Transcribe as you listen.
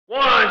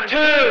1, 2,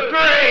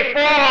 3,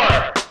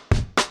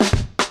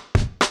 4.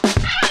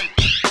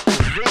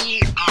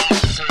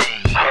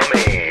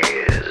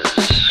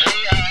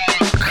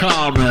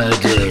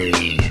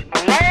 Comedy.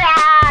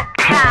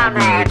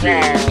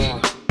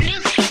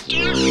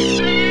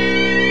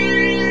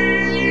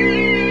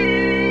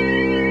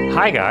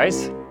 Hi,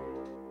 guys.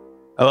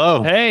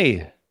 Hello.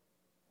 Hey.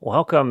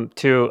 Welcome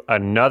to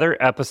another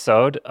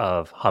episode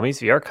of Hummies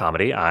VR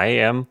Comedy. I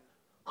am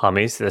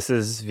Hummies. This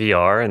is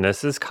VR, and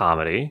this is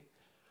comedy.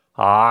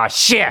 Ah,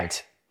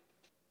 shit.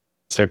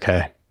 It's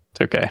okay.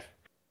 It's okay.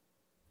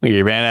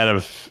 We ran out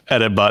of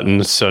edit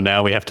buttons, so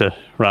now we have to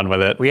run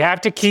with it. We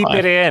have to keep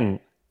it in.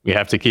 We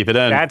have to keep it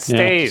in. That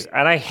stays.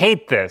 And I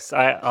hate this.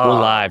 We're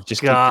live.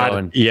 Just God. keep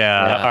going.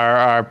 Yeah.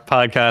 Our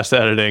podcast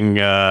editing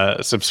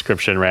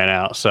subscription ran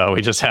out, so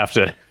we just have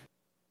to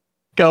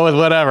go with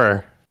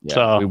whatever. Yeah,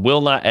 So we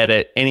will not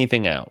edit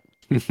anything out.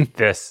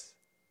 This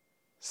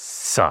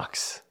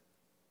sucks.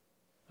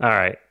 All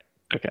right.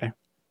 okay.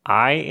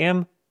 I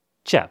am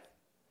Jeff,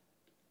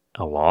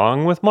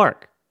 along with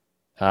Mark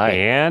Hi.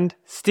 and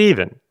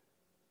Steven.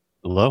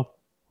 Hello.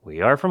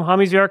 We are from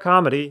Hummies VR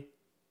Comedy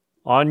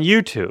on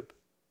YouTube.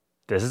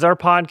 This is our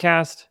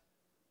podcast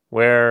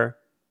where...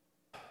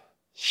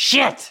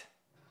 Shit!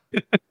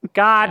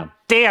 God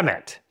damn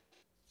it!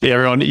 Yeah,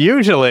 everyone.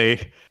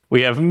 Usually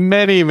we have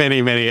many,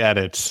 many, many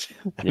edits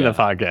in the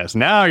podcast.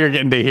 Now you're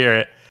getting to hear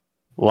it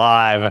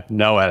live,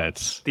 no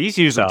edits. These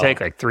usually So,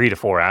 take like 3 to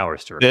 4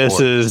 hours to record. This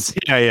is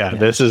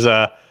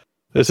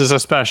This is a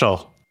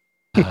special.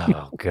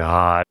 Oh,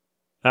 God.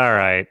 All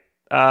right.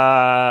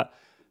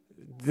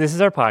 This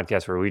is our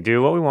podcast where we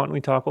do what we want and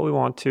we talk what we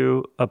want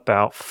to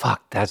about...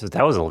 Fuck, that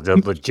was a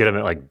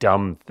legitimate, like,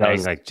 dumb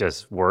thing. Like,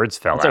 just words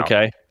fell It's out.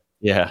 okay.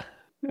 Yeah.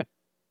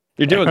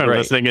 You're doing Everyone great.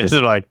 listening is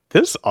like,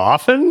 this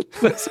often?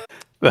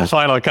 The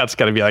final cut's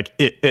got to be like,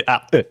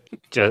 I'm going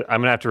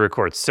to have to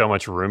record so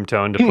much room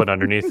tone to put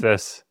underneath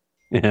this.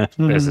 Yeah.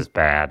 This is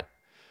bad.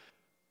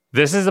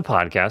 This is a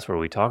podcast where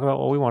we talk about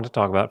what we want to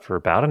talk about for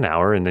about an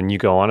hour, and then you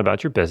go on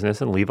about your business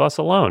and leave us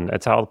alone.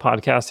 That's how the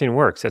podcasting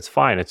works. It's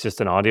fine. It's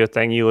just an audio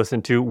thing you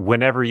listen to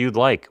whenever you'd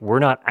like. We're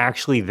not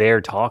actually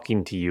there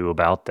talking to you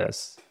about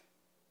this.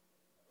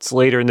 It's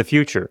later in the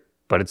future,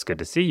 but it's good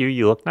to see you.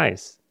 You look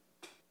nice.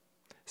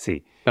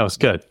 See, That was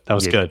good. That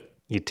was good.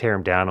 you tear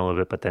them down a little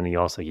bit, but then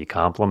you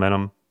compliment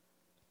them.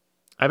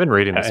 I've been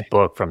reading this Okay.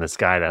 book from this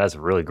guy that has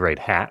a really great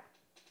hat.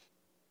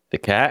 The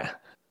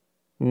cat?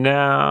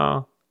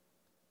 No.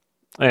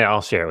 Yeah,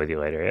 I'll share it with you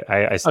later.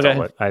 I stole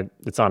Okay. it.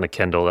 It's on a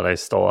Kindle that I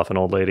stole off an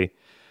old lady.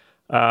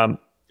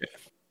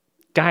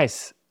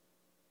 Guys,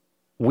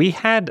 we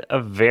had a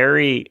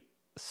very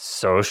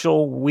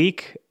social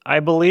week,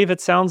 I believe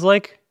it sounds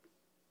like.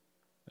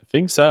 I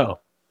think so.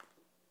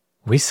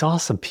 We saw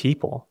some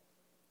people.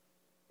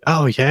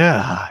 Oh,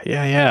 yeah.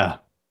 Yeah.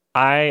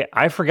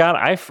 I forgot.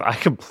 I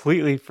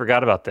completely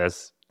forgot about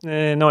this.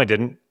 No, I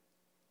didn't.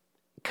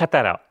 Cut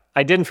that out.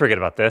 I didn't forget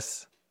about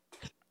this.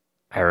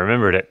 I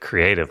remembered it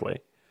creatively.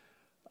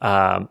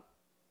 I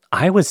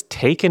was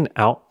taken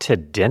out to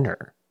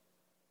dinner.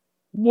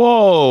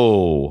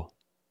 Whoa.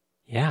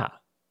 Yeah.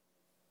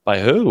 By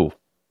who?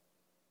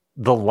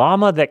 The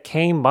llama that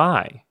came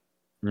by.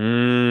 A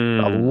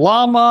Mm.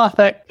 llama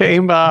that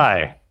came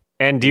by.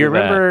 And do you Look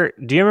at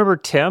that. remember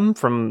Tim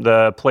from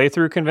the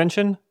playthrough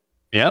convention?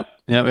 Yep.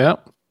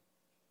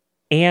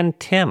 And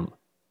Tim.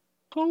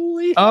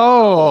 Holy.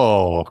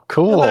 Oh,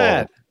 cool. Look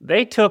at that.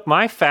 They took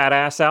my fat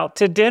ass out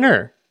to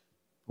dinner.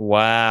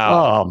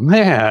 Wow. Oh,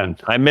 man.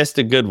 I missed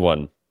a good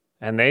one.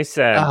 And they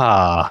said,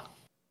 Ah.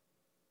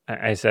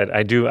 I said,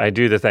 I do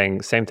the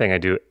same thing I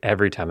do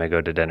every time I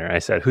go to dinner. I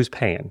said, who's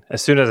paying? As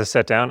soon as I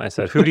sat down, I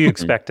said, who do you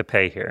expect to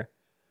pay here?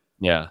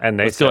 Yeah. And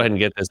they Let's go said- ahead and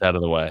get this out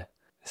of the way. I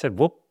said,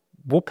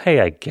 we'll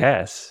pay, I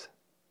guess.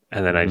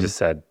 And then I Mhm. just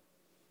said,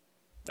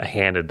 I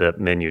handed the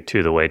menu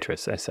to the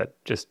waitress. I said,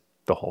 just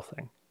the whole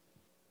thing.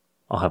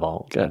 I'll have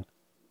all. Good.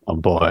 Oh,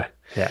 boy.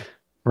 Yeah.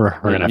 We're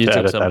going to have You to took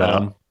edit some that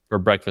home out. for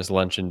breakfast,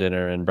 lunch, and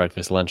dinner, and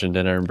breakfast, lunch, and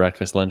dinner, and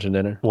breakfast, lunch, and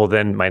dinner. Well,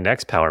 then my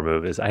next power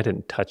move is I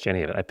didn't touch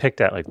any of it. I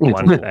picked out like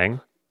one thing. And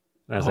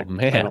I was Oh, like, I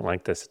man. don't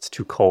like this. It's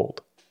too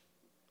cold.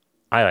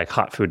 I like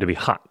hot food to be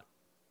hot.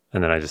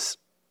 And then I just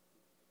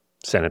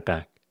sent it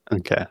back.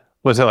 Okay.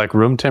 Was it like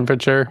room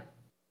temperature?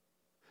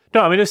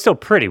 No, I mean, it was still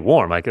pretty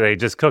warm. Like they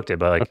just cooked it,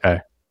 but like Okay.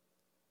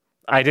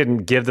 I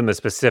didn't give them a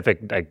specific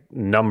like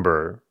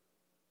number.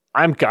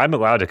 I'm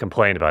allowed to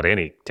complain about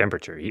any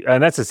temperature.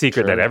 And that's a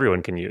secret that Sure.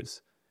 everyone can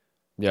use.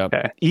 Yep.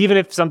 Okay. Even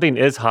if something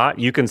is hot,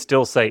 you can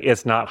still say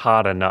it's not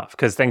hot enough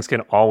because things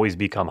can always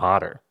become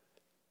hotter.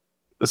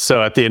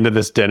 So at the end of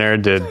this dinner,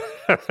 did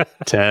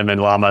Tim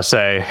and Llama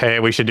say, hey,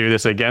 we should do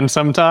this again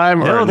sometime?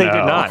 No, or they did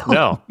not.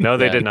 No,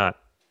 they Yeah. did not.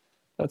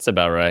 That's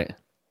about right.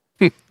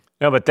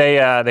 No, but they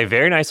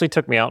very nicely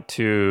took me out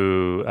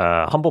to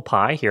Humble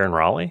Pie here in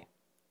Raleigh.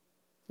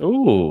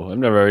 Ooh, I've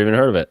never even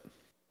heard of it.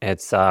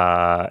 It's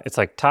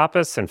like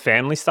tapas and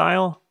family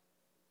style.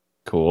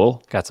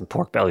 Cool. Got some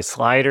pork belly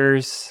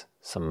sliders,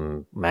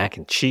 some mac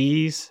and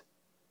cheese.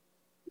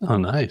 Oh,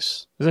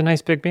 nice. It was a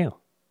nice big meal.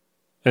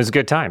 It was a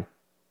good time.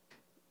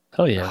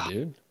 Hell yeah,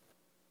 dude.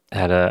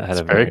 Had a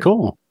That's very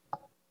cool.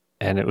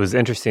 And it was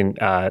interesting.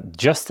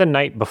 Just the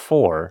night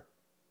before,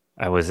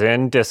 I was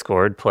in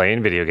Discord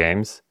playing video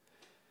games,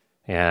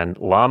 and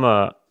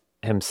Llama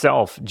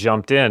himself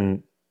jumped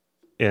in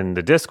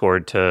the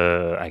Discord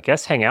to, I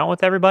guess, hang out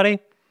with everybody,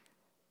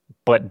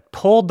 but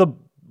pulled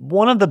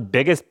one of the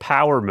biggest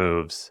power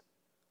moves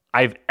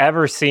I've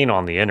ever seen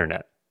on the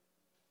internet.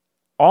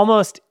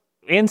 Almost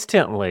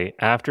instantly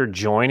after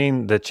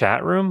joining the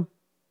chat room,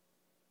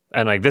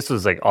 and like this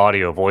was like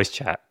audio voice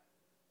chat,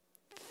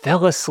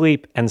 fell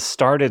asleep and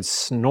started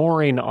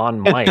snoring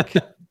on mic.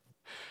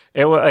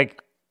 It was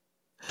like,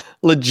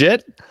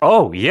 Legit?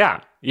 oh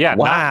yeah.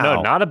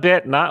 Wow. Not a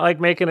bit, not like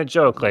making a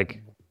joke,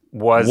 like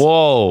was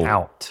Whoa.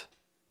 out.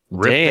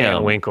 Rip Van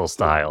Damn. Winkle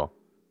style.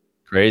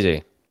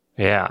 Crazy.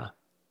 Yeah.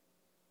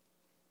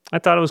 I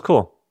thought it was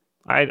cool.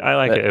 I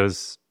like it. It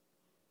was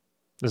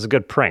a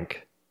good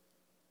prank.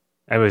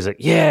 Everybody's like,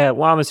 yeah,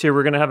 Llama's here.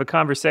 We're going to have a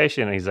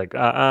conversation. And he's like,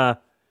 But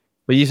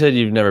you said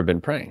you've never been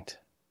pranked.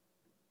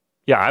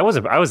 Yeah, I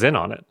was in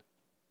on it.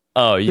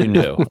 Oh, you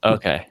knew.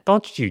 Okay.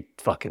 Don't you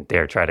fucking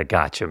dare try to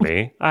gotcha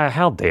me.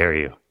 How dare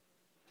you?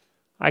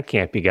 I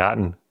can't be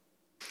gotten.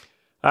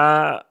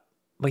 But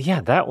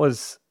yeah,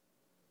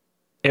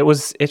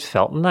 it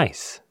felt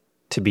nice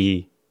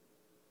to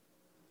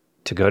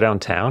go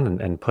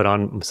downtown and put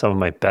on some of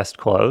my best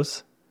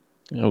clothes.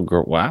 Oh,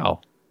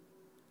 wow.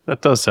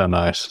 That does sound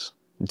nice.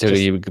 So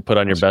you could put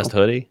on your best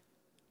hoodie?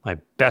 My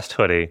best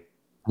hoodie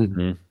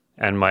Mm-hmm.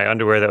 and my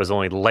underwear that was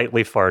only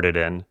lightly farted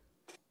in.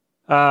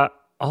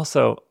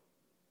 Also,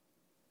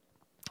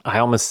 I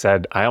almost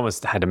had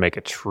to make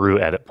a true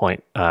edit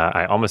point.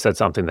 I almost said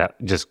something that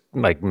just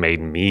like made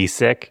me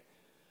sick.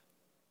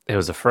 It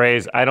was a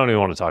phrase. I don't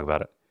even want to talk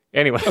about it.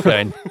 Anyway.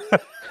 Okay.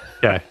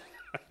 Okay.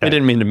 I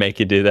didn't mean to make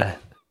you do that.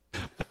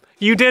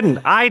 You didn't.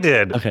 I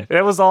did. Okay.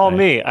 It was all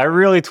me. I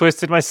really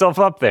twisted myself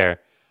up there.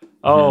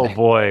 Oh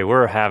boy,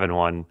 we're having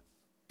one.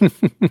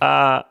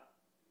 I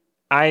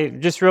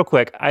just real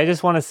quick, I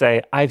just want to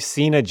say I've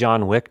seen a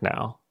John Wick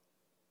now.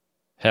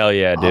 Hell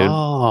yeah, dude.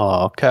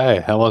 Oh,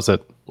 okay. How was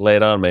it? Lay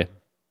it on me.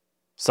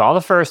 Saw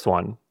the first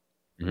one.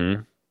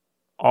 Mm-hmm.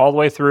 All the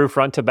way through,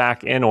 front to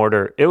back, in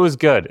order. It was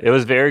good. It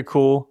was very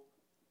cool.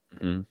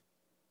 Mm-hmm.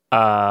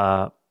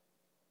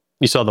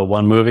 You saw the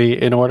one movie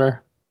in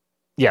order?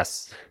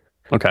 Yes.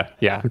 Okay.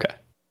 Yeah. Okay.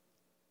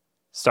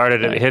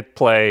 Started at hit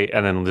play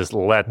and then just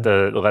let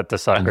the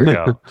sucker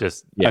go.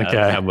 Just Yeah, Okay.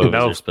 that's how movies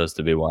No. are supposed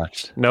to be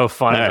watched. no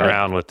fun All right.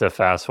 around with the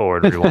fast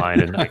forward,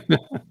 rewind, and like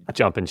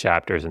jumping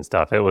chapters and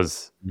stuff. It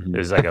was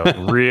like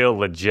a real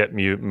legit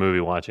movie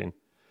watching.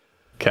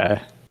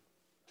 Okay.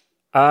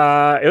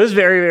 It was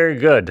very, very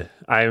good.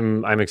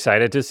 I'm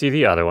excited to see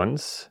the other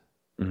ones.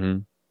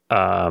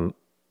 Mm-hmm.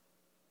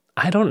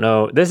 I don't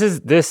know. This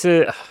is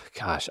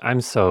gosh,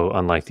 I'm so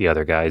unlike the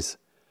other guys.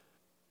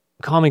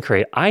 Call me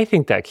crazy. I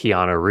think that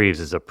Keanu Reeves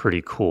is a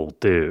pretty cool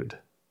dude.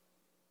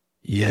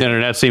 The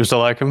internet seems to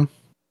like him.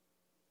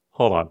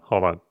 Hold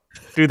on.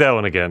 Do that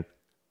one again.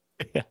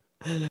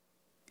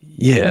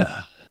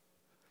 Yeah.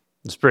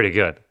 It's pretty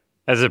good.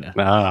 As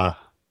a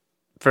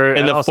for And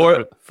and the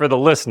also for the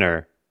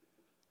listener,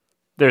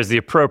 there's the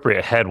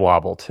appropriate head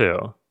wobble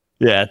too.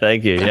 Yeah,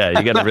 thank you. Yeah,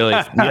 you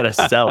gotta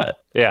sell it.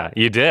 Yeah,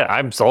 you did.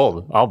 I'm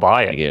sold. I'll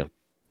buy Thank it. you.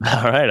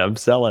 All right, I'm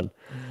selling.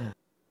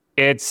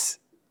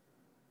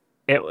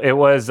 It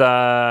was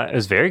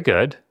very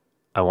good.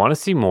 I want to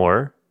see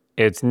more.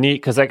 It's neat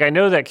because like I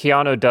know that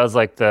Keanu does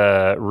like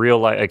the real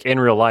life, like in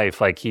real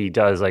life, like he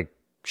does like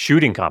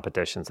shooting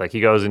competitions. Like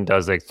he goes and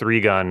does like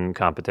 3-gun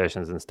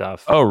competitions and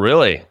stuff. Oh,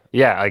 really?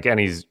 Yeah, like and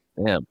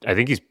Yeah. I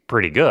think he's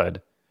pretty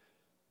good.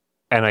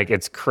 And like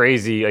it's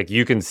crazy, like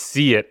you can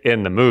see it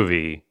in the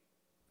movie.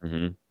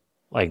 Mm-hmm.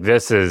 Like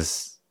this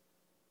is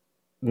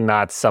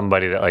not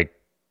somebody that like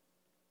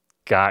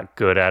got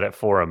good at it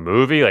for a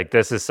movie. Like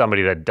this is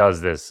somebody that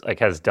does this, like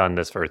has done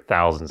this for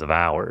thousands of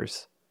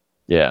hours.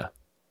 Yeah.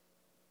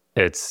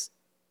 And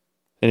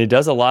he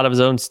does a lot of his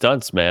own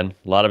stunts, man.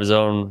 A lot of his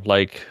own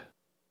like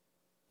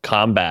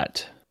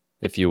combat,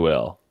 if you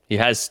will. He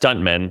has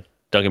stuntmen.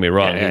 Don't get me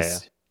wrong. Yeah.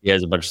 He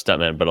has a bunch of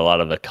stuntmen, but a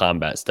lot of the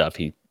combat stuff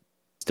he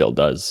still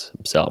does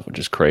himself, which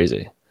is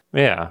crazy.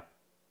 yeah.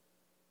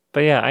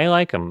 But yeah, I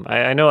like him.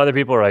 I know other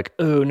people are like,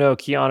 "Oh no,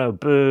 Keanu,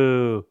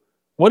 boo."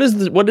 What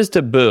is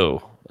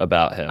taboo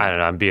about him? I don't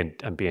know.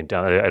 I'm being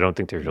dumb. I don't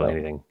think there's really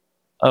anything.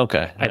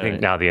 Okay. I think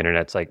now the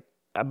internet's like,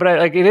 but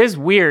like it is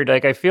weird.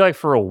 Like I feel like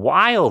for a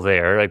while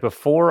there, like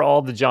before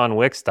all the John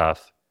Wick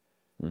stuff,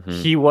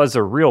 he was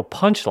a real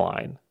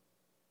punchline.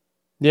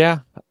 Yeah,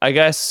 I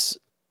guess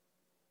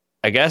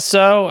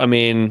so. I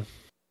mean,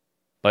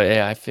 but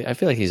yeah, I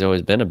feel like he's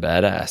always been a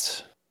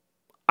badass.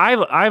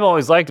 I've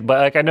always liked it, but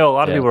like I know a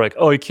lot of people are like,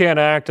 "Oh, he can't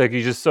act. Like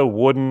he's just so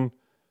wooden."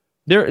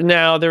 There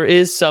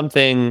is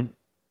something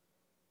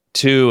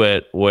to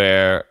it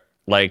where,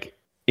 like,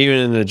 even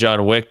in the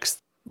John Wick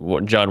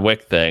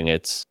thing,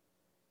 it's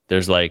a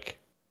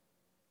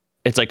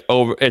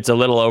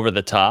little over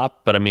the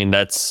top, but I mean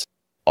that's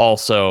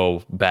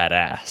also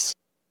badass.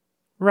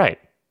 Right.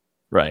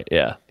 Right.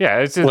 Yeah. Yeah,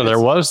 it's just, Well, there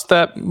was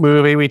that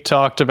movie we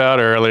talked about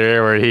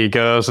earlier where he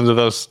goes into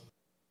those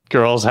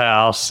girl's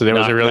house and it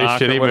was a Knock, really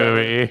knock or shitty whatever.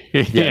 movie.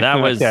 Yeah, that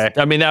was. Okay.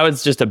 I mean, that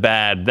was just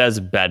that's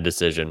a bad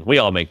decision. We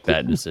all make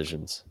bad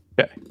decisions.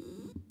 Okay.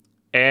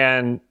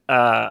 and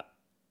I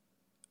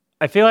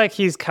feel like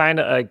he's kind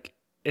of like,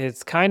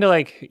 it's kind of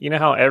like, you know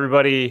how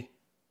everybody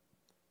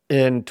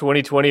in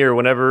 2020 or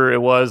whenever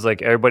it was,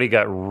 like everybody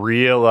got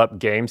real up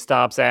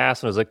GameStop's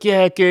ass and was like,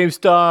 yeah,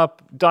 GameStop,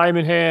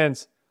 diamond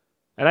hands.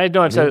 And I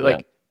don't understand,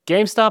 like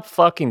GameStop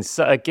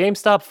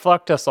GameStop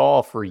fucked us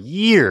all for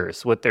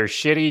years with their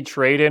shitty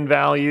trade-in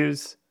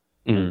values.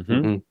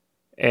 Mm-hmm.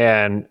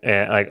 And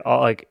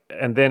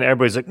and then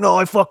everybody's like, no,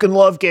 I fucking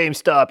love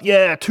GameStop.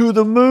 Yeah, to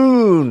the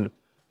moon.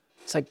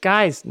 It's like,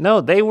 guys,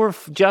 no, they were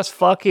just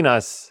fucking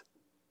us.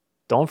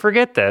 Don't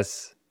forget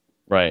this.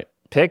 Right.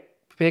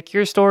 Pick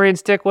your story and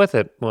stick with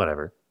it.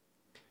 Whatever.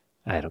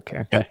 I don't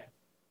care. Okay.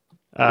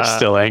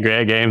 Still angry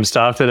at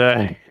GameStop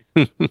today.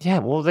 Yeah,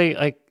 well, they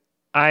like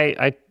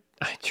I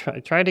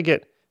tried to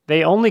get.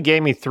 They only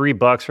gave me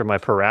 $3 for my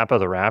Parappa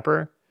the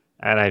Rapper,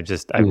 and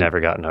I've never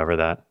gotten over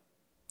that.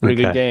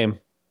 Pretty Okay. good game.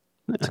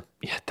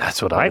 Yeah,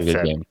 that's what I Pretty good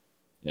said. game.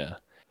 Yeah.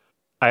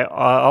 I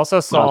also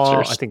saw,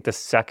 Monsters. I think the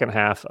second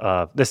half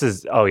of this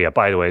is. Oh yeah,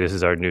 by the way, this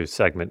is our new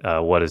segment.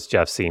 What has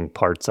Jeff seen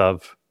parts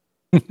of?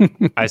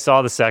 I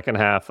saw the second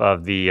half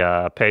of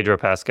the Pedro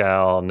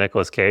Pascal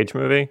Nicolas Cage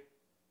movie.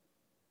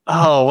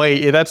 Oh,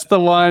 wait. That's the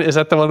one. Is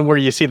that the one where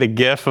you see the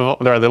gif of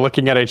they're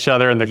looking at each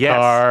other in the Yes.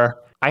 car?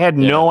 I had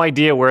no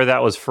idea where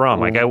that was from.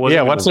 Like I wasn't.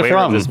 Yeah, even what's it aware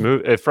of from? This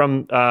movie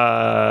from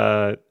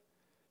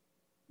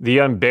The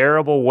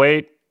Unbearable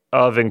Weight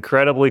of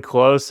Incredibly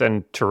Close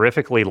and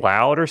Terrifically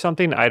Loud or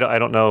something. I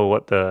don't know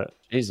what the.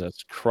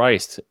 Jesus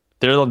Christ.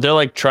 They're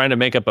like trying to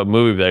make up a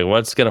movie. Like,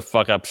 what's gonna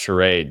fuck up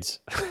charades?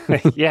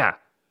 Yeah,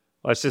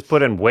 let's just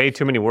put in way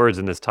too many words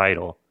in this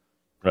title.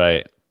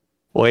 Right.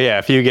 Well, yeah.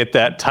 If you get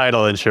that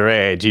title in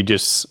charades, you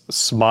just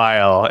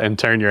smile and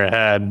turn your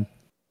head,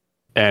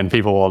 and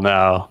people will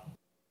know.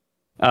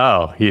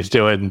 Oh, he's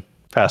doing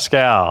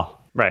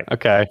Pascal. Right.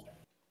 Okay.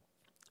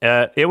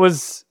 It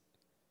was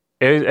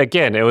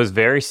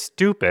very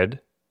stupid,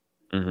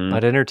 Mm-hmm.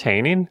 but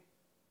entertaining.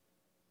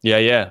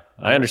 Yeah.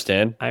 I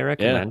understand. I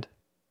recommend.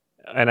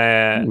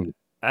 And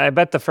I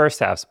bet the first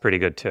half's pretty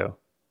good too.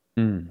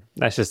 Mm.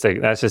 That's just a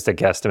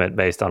guesstimate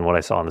based on what I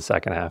saw in the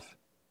second half.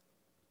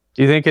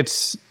 Do you think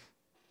it's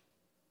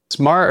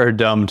smart or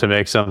dumb to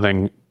make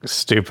something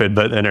stupid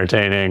but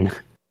entertaining?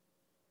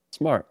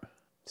 Smart.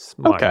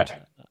 Smart. Okay.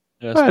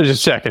 Yes.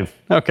 Just checking.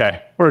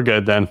 Okay. We're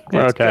good then.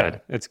 We're It's okay.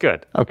 good. It's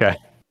good. Okay.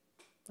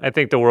 I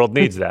think the world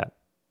needs that,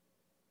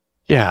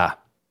 Yeah.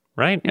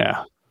 right?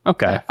 Yeah.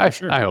 Okay.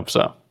 sure. I hope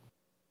so.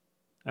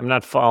 I'm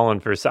not falling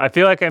for. I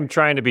feel like I'm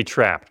trying to be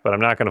trapped, but I'm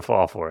not going to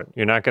fall for it.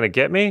 You're not going to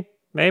get me,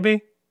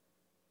 maybe.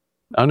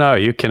 Oh no,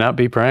 you cannot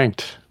be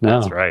pranked.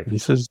 No. That's right.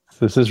 This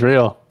is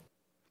real.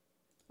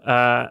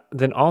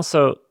 Then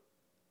also,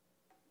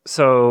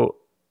 so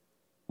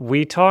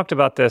we talked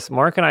about this.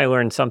 Mark and I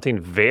learned something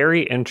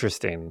very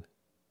interesting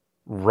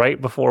right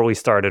before we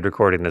started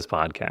recording this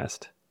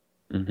podcast.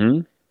 Mm-hmm.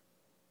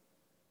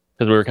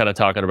 Because we were kind of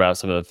talking about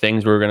some of the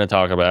things we were going to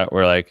talk about.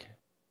 We're like,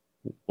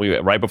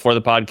 right before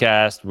the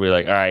podcast, we were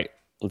like, all right,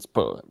 let's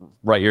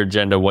write your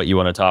agenda, what you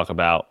want to talk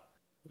about.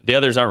 The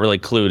others aren't really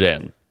clued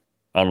in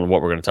on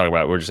what we're going to talk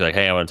about. We're just like,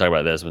 hey, I want to talk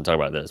about this. I'm going to talk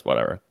about this,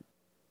 whatever.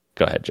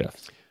 Go ahead,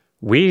 Jeff.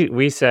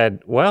 We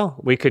said, well,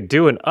 we could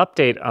do an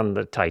update on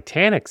the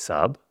Titanic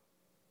sub.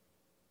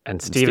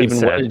 And Steven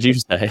said, what did you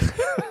say?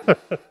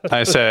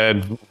 I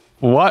said,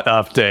 what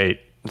update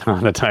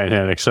on the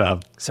Titanic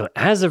sub? so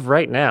as of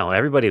right now,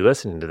 everybody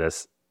listening to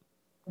this,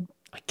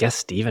 I guess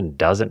Steven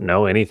doesn't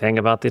know anything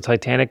about the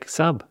Titanic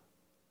sub.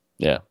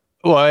 Yeah.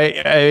 Well,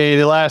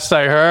 the last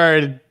I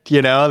heard,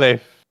 they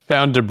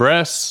found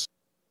debris.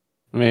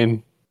 I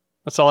mean,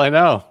 that's all I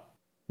know.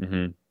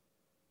 Mm-hmm.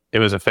 It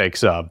was a fake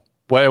sub.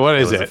 What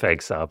is was it? a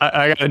fake sub.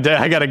 I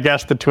gotta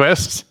guess the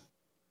twist.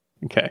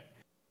 Okay.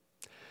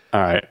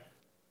 All right.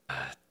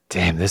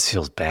 Damn, this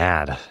feels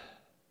bad.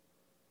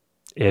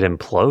 It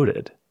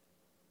imploded.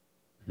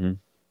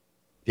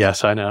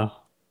 Yes, I know.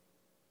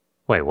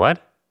 Wait,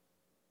 what?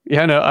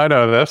 Yeah, I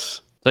know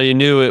this. So you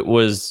knew it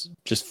was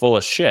just full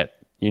of shit.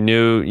 You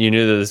knew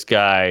that this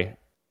guy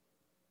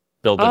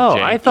built a Oh,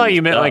 janky I thought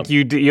you meant sub. like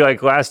you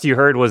like last you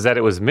heard was that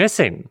it was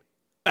missing.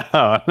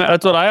 Oh, no.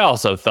 That's what I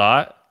also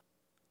thought.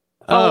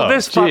 Oh,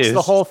 this fucks geez.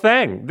 the whole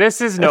thing.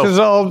 This is This is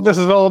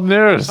old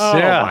news. Oh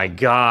yeah. my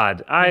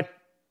god.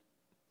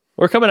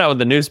 We're coming out with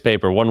the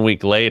newspaper 1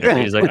 week later.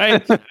 He's like,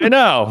 I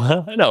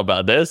know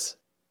about this.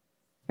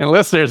 And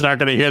listeners aren't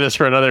going to hear this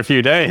for another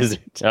few days.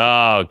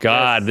 Oh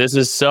God, this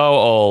is so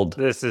old.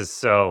 This is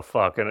so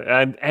fucking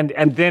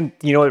and then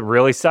you know what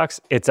really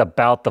sucks? It's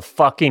about the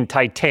fucking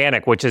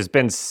Titanic, which has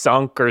been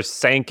sunk or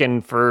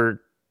sanken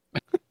for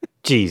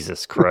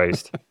Jesus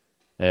Christ.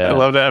 Yeah. I'd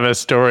love to have a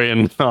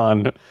historian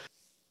on.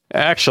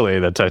 Actually,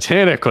 the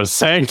Titanic was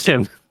sank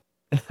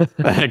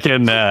back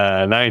in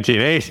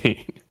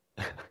 1980.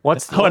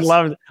 What's I would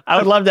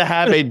love to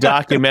have a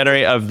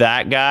documentary of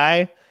that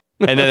guy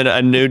And then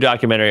a new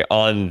documentary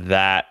on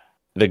that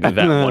that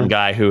one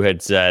guy who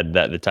had said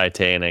that the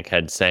Titanic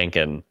had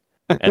sanken.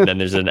 And then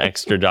there's an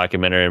extra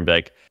documentary and be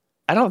like,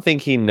 I don't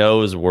think he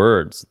knows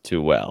words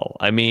too well.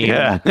 I mean,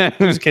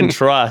 who can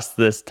trust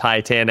this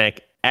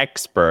Titanic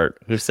expert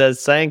who says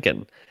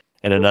sanken?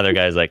 And another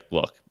guy's like,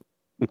 look,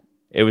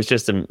 it was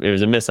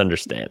a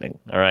misunderstanding.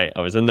 All right.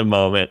 I was in the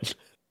moment.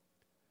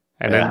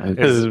 And then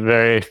this is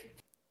very.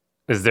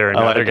 Is there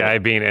another guy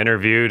being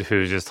interviewed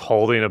who's just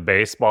holding a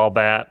baseball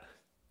bat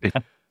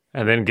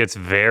and then gets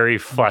very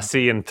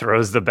fussy and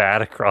throws the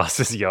bat across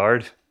his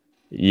yard?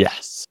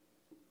 Yes.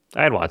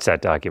 I'd watch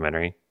that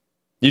documentary.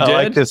 You I did?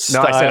 like this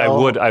No, I said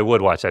style. I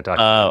would watch that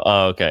documentary.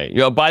 Oh, okay. You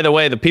know, by the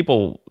way,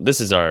 this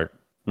is our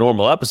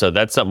normal episode.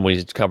 That's something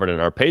we covered in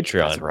our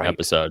Patreon right.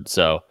 episode.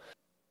 So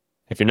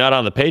if you're not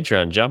on the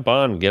Patreon, jump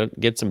on,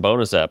 get some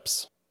bonus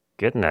eps.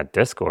 Get in that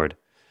Discord.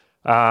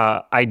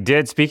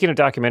 Speaking of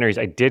documentaries,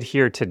 I did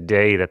hear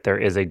today that there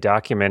is a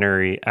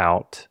documentary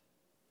out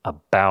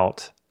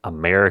about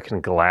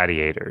American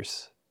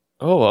gladiators.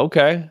 Oh,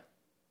 okay.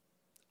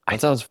 That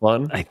sounds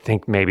fun. I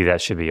think maybe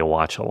that should be a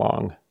watch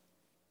along.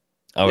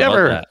 I would You love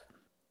ever that.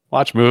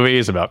 watch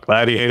movies about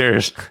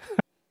gladiators?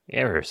 You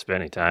ever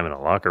spend any time in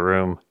a locker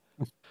room?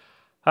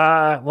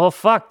 Well,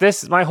 fuck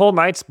this. My whole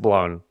night's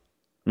blown.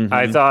 Mhm.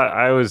 I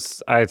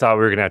thought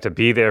we were gonna have to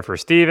be there for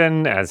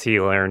Steven as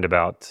he learned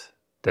about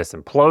this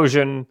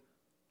implosion.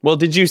 Well,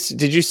 did you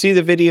see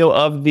the video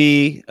of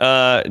the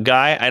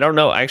guy? I don't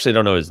know. I actually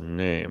don't know his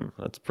name.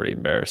 That's pretty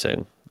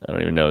embarrassing. I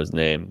don't even know his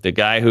name. The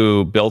guy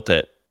who built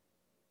it.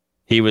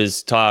 He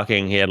was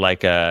talking. He had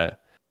like an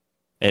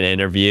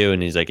interview,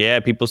 and he's like,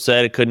 "Yeah, people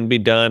said it couldn't be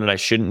done, and I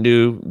shouldn't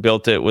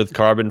built it with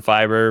carbon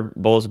fiber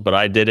bolts, but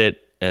I did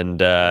it."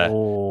 And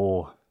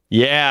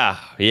yeah,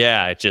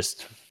 it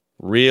just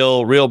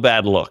real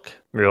bad look.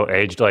 Real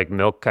aged like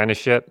milk kind of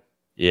shit.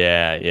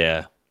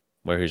 Yeah.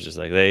 Where he's just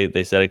like,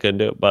 they said I couldn't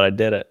do it, but I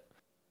did it.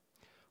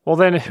 Well,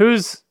 then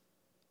who's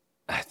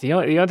the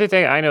other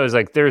thing I know is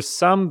like there's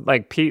some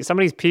like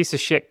somebody's piece of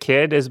shit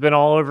kid has been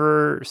all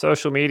over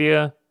social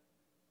media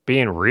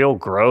being real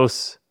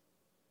gross.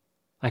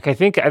 Like I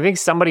think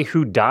somebody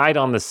who died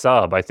on the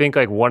sub, I think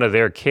like one of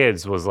their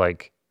kids was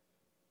like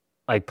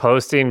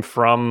posting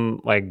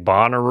from like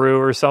Bonnaroo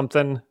or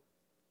something.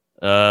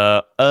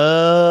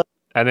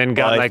 And then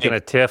got in a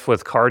tiff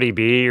with Cardi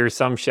B or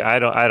some shit. I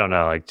don't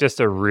know. Like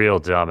just a real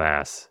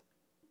dumbass.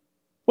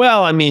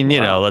 Well, I mean,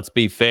 let's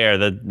be fair.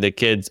 The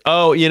kids.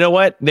 Oh, you know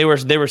what? They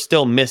were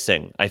still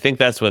missing. I think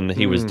that's when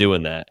he was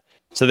doing that.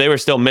 So they were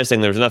still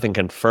missing. There was nothing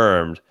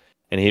confirmed,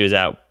 and he was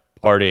out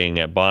partying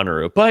at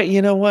Bonnaroo. But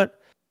you know what?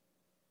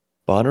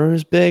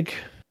 Bonnaroo's big.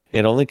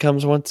 It only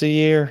comes once a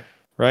year,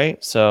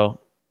 right? So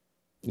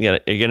you're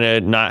gonna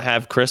not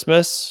have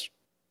Christmas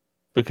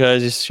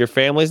because your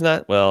family's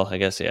not. Well, I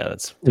guess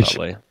that's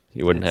probably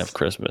you wouldn't have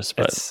Christmas,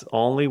 but it's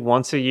only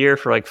once a year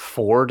for like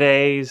 4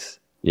 days.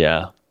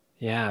 Yeah.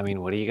 Yeah, I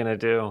mean, what are you gonna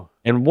do?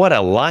 And what a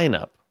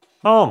lineup!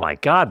 Oh my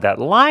God, that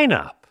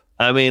lineup!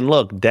 I mean,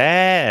 look,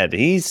 Dad,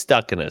 he's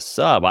stuck in a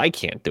sub. I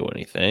can't do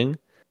anything.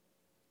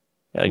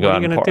 Gotta go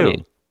out and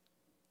party.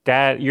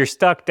 Dad, you're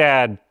stuck.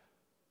 Dad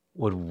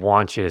would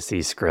want you to see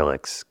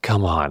Skrillex.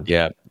 Come on.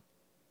 Yeah.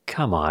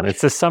 Come on.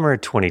 It's the summer of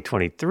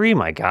 2023,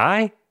 my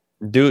guy.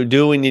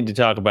 Do we need to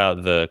talk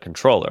about the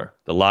controller,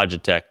 the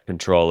Logitech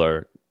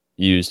controller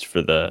used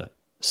for the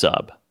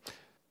sub?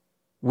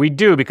 We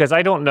do, because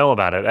I don't know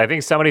about it. I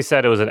think somebody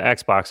said it was an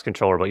Xbox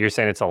controller, but you're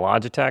saying it's a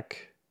Logitech?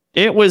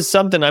 It was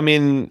something. I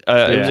mean,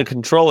 it was a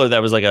controller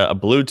that was like a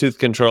Bluetooth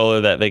controller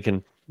that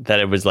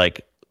it was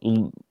like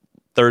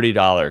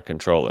 $30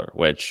 controller,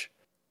 which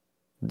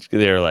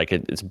they're like,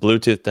 it's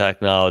Bluetooth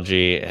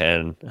technology.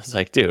 And it's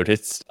like, dude,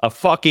 it's a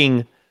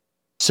fucking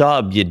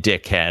sub, you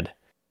dickhead.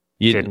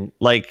 You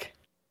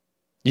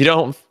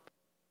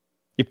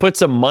put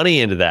some money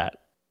into that.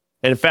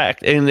 In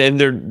fact, and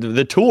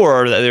the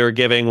tour that they were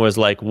giving was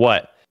like,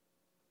 what?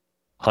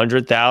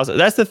 100,000.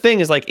 That's the thing,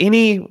 is like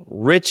any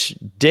rich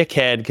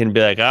dickhead can be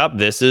like,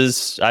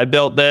 I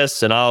built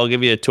this and I'll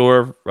give you a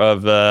tour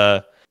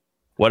of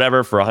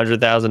whatever for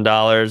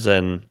 $100,000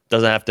 and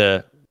doesn't have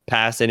to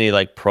pass any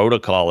like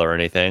protocol or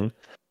anything.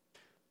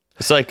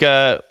 It's like,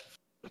 God,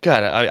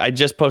 I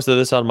just posted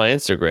this on my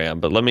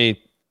Instagram, but let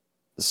me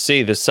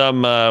see. There's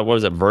some, what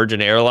was it,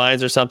 Virgin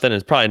Airlines or something?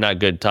 It's probably not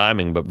good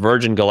timing, but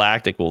Virgin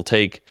Galactic will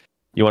take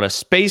you on a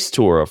space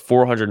tour of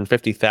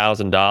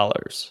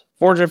 $450,000.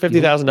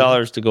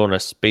 $450,000 to go on a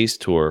space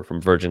tour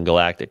from Virgin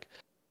Galactic.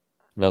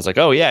 And I was like,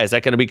 oh yeah, is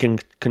that going to be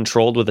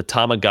controlled with a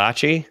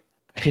Tamagotchi?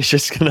 It's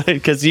just gonna,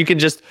 because you can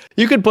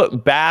put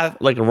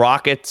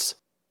rockets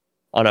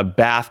on a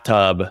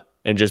bathtub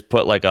and just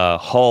put like a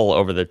hull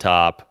over the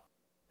top,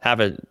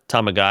 have a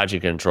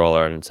Tamagotchi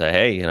controller, and say,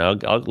 hey,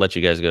 I'll let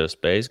you guys go to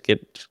space.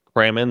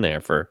 Cram in there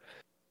for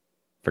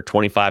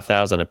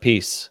 $25,000 a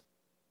piece.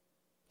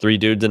 3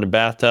 dudes in a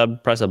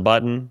bathtub, press a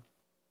button.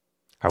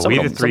 Are we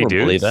the 3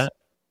 dudes? Believe that.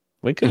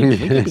 We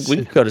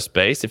could go to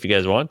space if you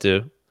guys want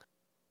to.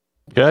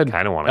 Good.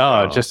 Kind of want to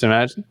go. Just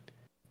imagine.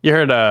 You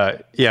heard,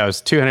 it was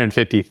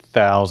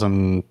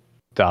 250,000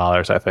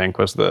 I think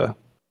was the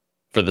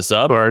For the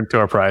sub? to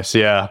our price.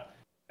 Yeah.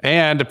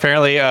 And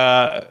apparently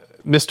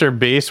Mr.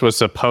 Beast was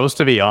supposed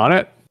to be on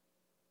it.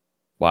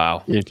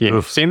 Wow.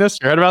 You've seen this?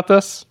 You heard about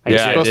this? He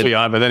was Yeah, I supposed to did. be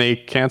on, but then he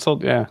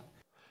canceled. Yeah.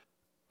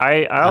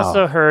 I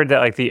also heard that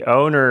like the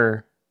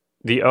owner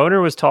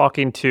was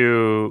talking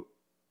to,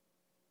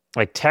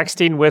 like,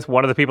 texting with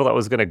one of the people that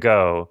was going to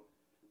go,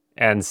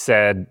 and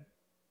said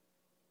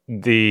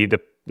the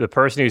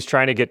person who's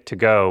trying to get to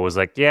go was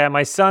like, yeah,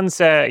 my son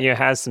said,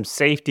 has some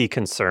safety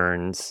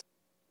concerns,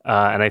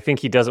 and I think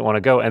he doesn't want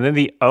to go. And then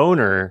the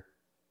owner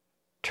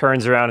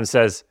turns around and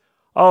says,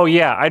 oh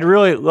yeah,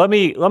 let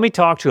me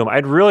talk to him.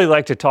 I'd really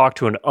like to talk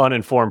to an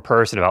uninformed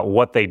person about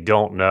what they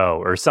don't know,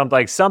 or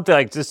something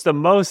like just the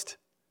most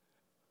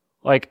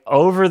like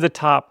over the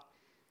top.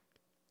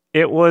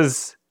 It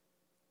was,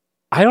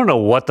 I don't know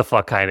what the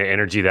fuck kind of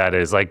energy that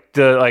is. Like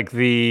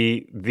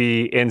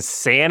the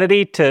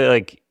insanity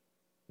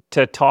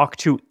to talk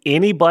to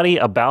anybody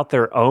about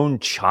their own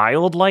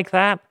child like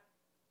that.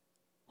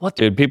 What,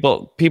 Dude,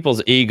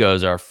 people's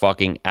egos are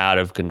fucking out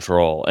of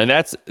control. And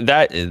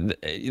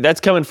that's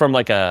coming from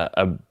like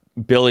a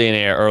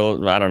billionaire,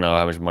 or I don't know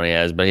how much money he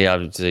has, but he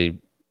obviously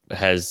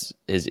has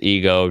his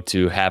ego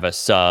to have a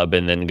sub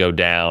and then go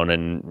down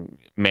and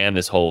man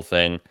this whole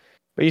thing.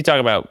 But you talk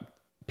about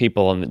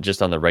people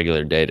just on the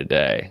regular day to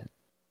day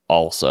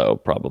also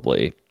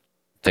probably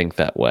think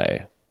that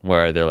way,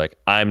 where they're like,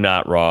 I'm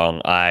not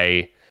wrong.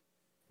 I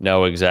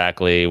know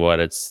exactly what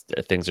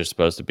things are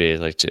supposed to be.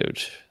 It's like,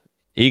 dude,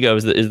 ego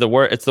is the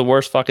worst. It's the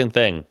worst fucking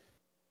thing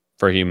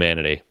for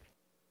humanity.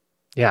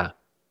 yeah.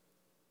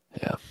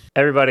 Yeah.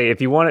 Everybody,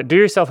 if you want to do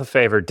yourself a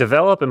favor,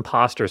 develop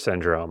imposter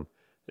syndrome.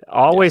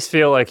 Always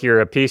feel like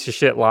you're a piece of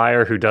shit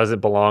liar who doesn't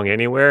belong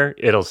anywhere.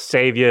 It'll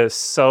save you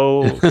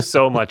so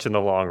much in the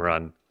long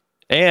run.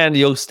 And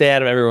you'll stay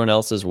out of everyone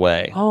else's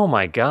way. Oh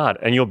my God.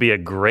 And you'll be a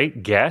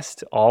great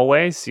guest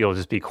always. You'll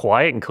just be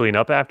quiet and clean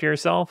up after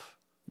yourself.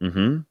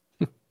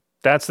 Mm-hmm.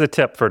 That's the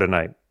tip for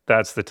tonight.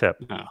 That's the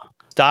tip.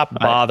 Stop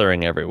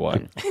bothering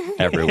everyone.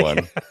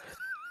 Everyone.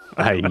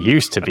 I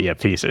used to be a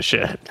piece of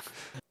shit.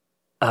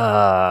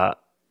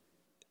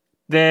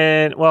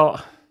 Then,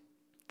 well,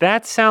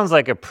 that sounds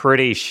like a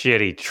pretty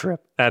shitty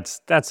trip.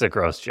 That's a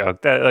gross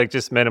joke. That, like,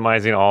 just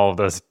minimizing all of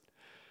those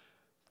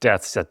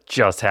deaths that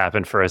just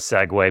happened for a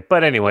segue.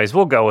 But anyways,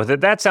 we'll go with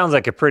it. That sounds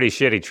like a pretty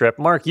shitty trip.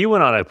 Mark, you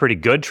went on a pretty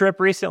good trip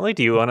recently.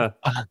 Do you want to?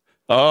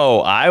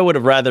 Oh, I would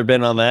have rather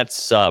been on that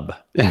sub,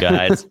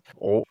 guys.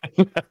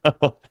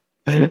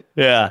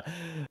 Yeah.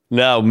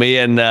 No, me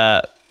and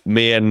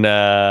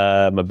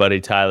my buddy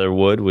Tyler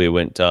Wood, we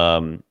went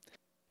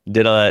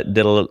did a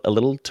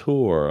little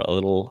tour, a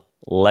little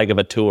leg of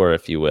a tour,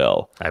 if you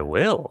will. I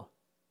will.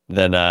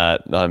 Then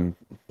I'm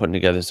putting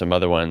together some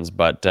other ones,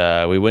 but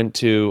we went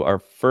to our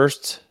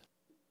first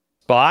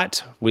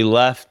spot. We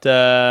left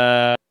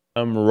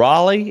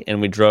Raleigh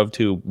and we drove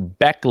to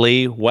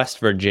Beckley, West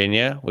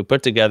Virginia. We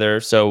put together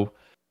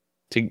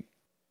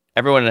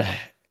everyone.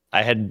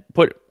 I had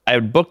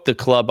booked the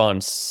club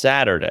on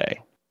Saturday,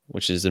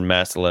 which is in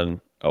Massillon,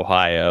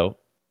 Ohio.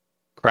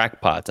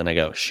 Crackpots, and I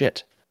go,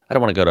 shit, I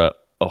don't want to go to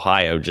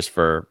Ohio just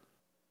for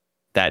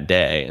that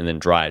day and then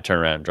turn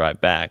around and drive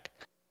back.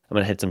 I'm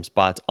going to hit some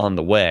spots on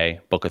the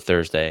way, book a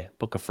Thursday,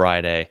 book a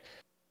Friday,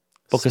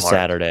 book a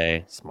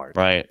Saturday. Smart.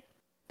 Right.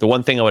 The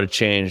one thing I would have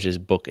changed is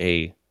book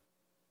a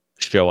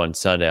show on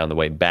Sunday on the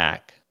way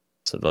back.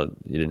 So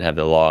you didn't have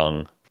the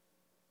long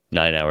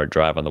 9-hour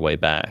drive on the way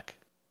back.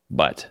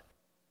 But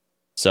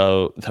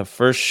so the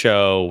first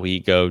show, we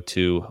go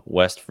to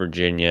West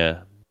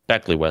Virginia,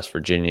 Beckley, West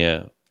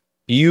Virginia.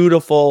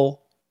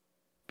 Beautiful,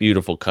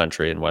 beautiful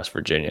country in West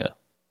Virginia.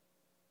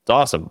 It's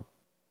awesome.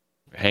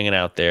 We're hanging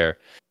out there.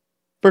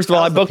 First of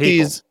all, I booked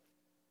these.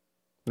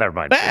 Never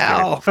mind.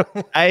 Wow.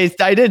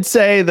 I did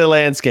say the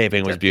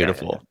landscaping was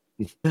beautiful.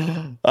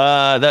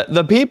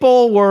 The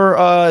people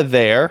were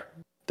there.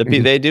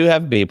 They do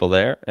have people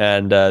there,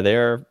 and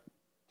they're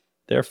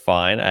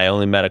fine. I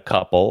only met a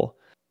couple,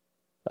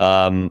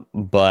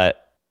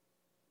 but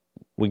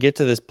we get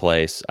to this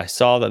place. I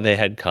saw that they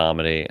had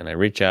comedy, and I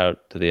reach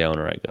out to the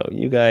owner. I go,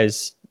 "You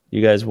guys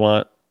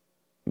want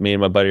me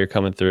and my buddy are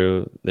coming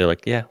through?" They're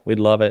like, "Yeah, we'd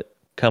love it.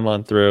 Come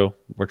on through.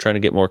 We're trying to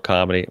get more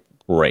comedy."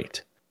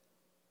 Great.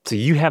 So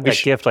you have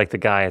that gift like the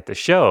guy at the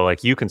show.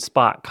 Like, you can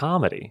spot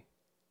comedy.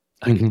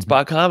 I can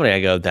spot comedy. I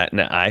go,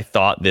 I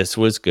thought this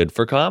was good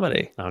for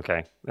comedy.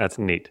 Okay, that's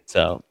neat.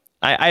 So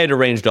I had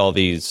arranged all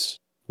these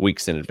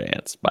weeks in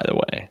advance, by the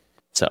way.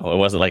 So it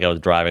wasn't like I was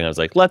driving. I was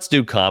like, let's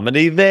do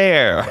comedy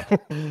there.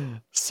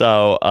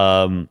 So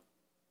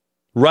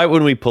right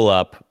when we pull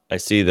up, I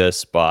see this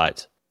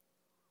spot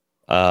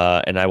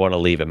and I want to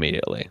leave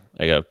immediately.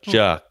 I go,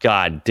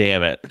 God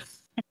damn it.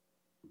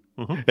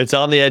 It's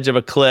on the edge of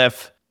a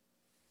cliff.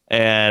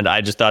 And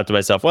I just thought to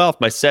myself, well,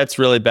 if my set's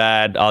really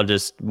bad, I'll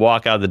just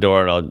walk out the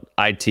door and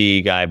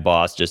IT guy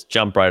boss just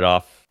jump right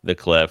off the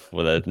cliff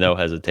with no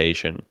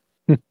hesitation.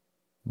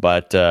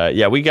 But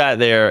yeah, we got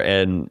there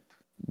and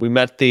we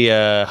met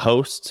the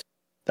host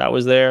that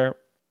was there,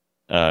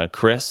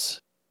 Chris.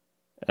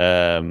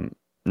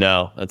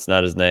 No, that's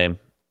not his name.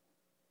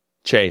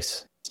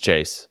 Chase. It's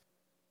Chase.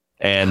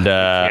 And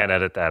Can't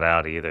edit that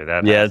out either.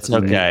 That yeah, has it's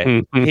to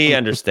stay. okay. He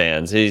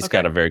understands. He's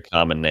got a very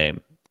common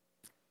name.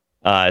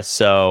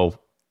 So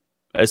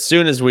as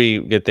soon as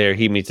we get there,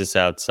 he meets us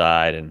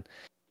outside and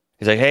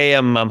he's like, "Hey,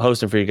 I'm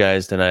hosting for you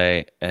guys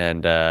tonight."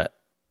 And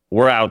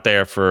we're out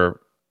there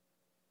for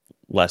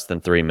less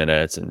than 3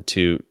 minutes, and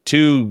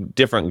two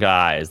different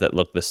guys that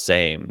look the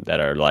same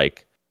that are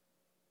like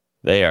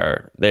they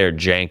are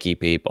janky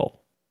people.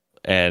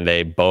 And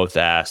they both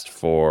asked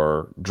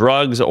for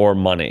drugs or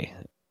money.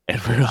 And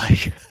we're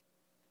like,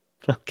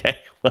 okay,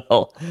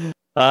 well,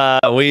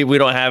 we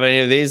don't have any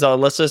of these.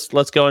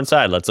 Let's go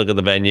inside. Let's look at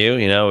the venue.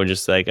 You know, we're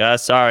just like,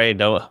 sorry,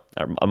 no,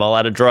 I'm all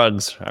out of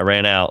drugs. I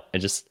ran out. I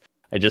just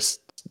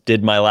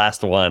did my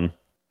last one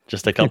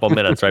just a couple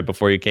minutes right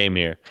before you came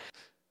here.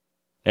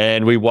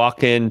 And we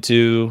walk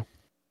into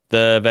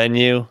the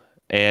venue,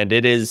 and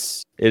it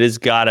is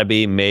gotta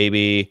be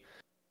maybe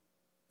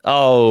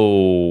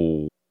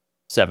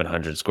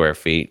 700 square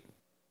feet.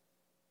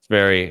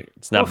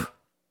 It's not. Oof.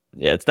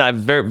 Yeah, it's not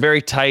very,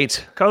 very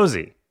tight.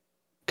 Cozy.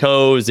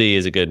 Cozy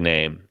is a good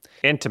name.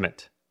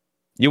 Intimate.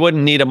 You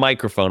wouldn't need a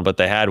microphone, but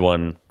they had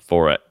one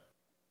for it.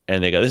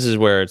 And they go, this is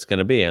where it's going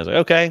to be. I was like,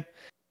 okay.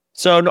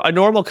 So a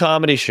normal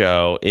comedy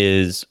show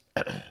is,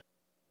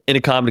 in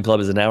a comedy club,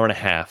 is an hour and a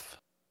half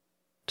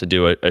to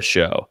do a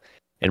show.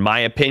 In my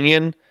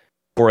opinion,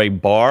 for a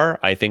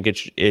bar, I think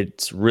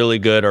it's really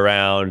good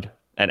around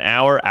an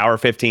hour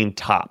 15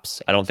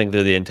 tops. I don't think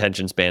that the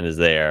attention span is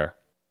there.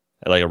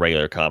 Like a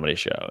regular comedy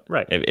show.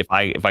 Right. If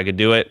I could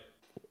do it,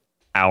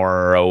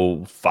 hour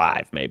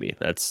 05 maybe.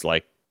 That's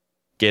like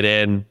get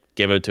in,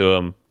 give it to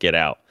him, get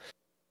out.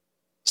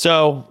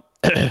 So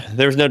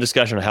there was no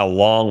discussion on how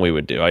long we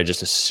would do. I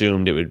just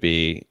assumed it would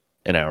be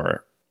an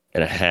hour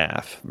and a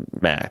half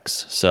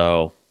max.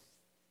 So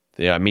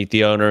I meet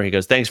the owner. He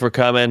goes, "Thanks for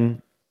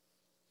coming."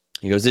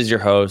 He goes, "This is your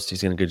host.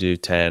 He's going to go do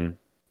 10."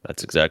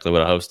 That's exactly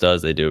what a host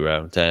does. They do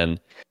around 10.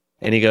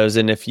 And he goes,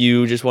 "And if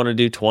you just want to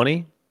do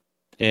 20?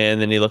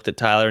 And then he looked at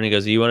Tyler and he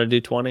goes, "You want to do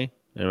 20?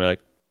 And we're like,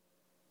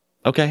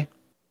 okay.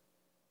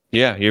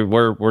 Yeah,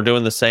 we're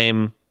doing the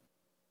same.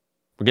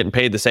 We're getting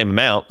paid the same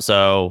amount.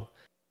 So,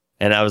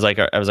 and I was like,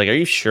 "Are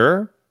you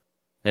sure?"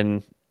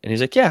 And he's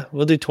like, "Yeah,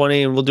 we'll do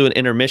 20 and we'll do an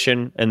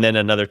intermission and then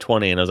another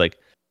 20." And I was like,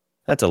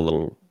 "That's a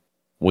little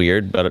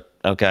weird, but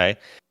okay."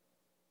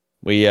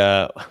 We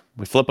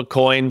flip a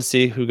coin to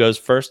see who goes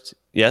first.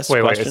 Yes.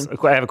 Wait.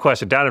 I have a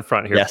question down in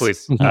front here, Yes.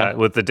 please,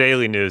 with the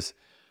Daily News.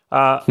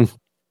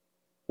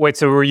 Wait,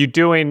 so were you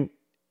doing?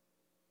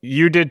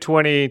 You did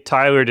 20.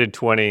 Tyler did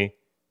 20.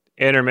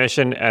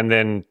 Intermission, and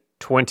then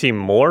 20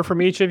 more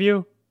from each of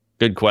you.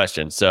 Good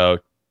question. So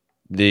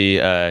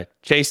the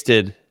Chase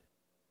did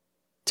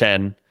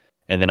 10,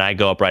 and then I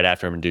go up right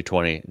after him and do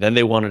 20. Then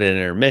they wanted an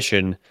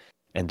intermission,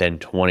 and then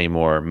 20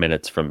 more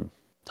minutes from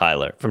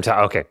Tyler.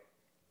 Okay,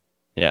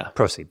 Yeah.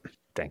 proceed.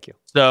 Thank you.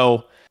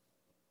 So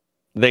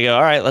they go,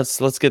 "All right,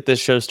 let's get this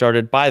show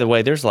started." By the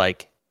way, there's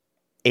like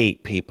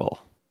 8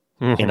 people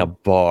in a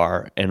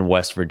bar in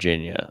West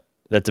Virginia.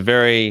 That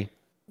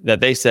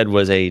they said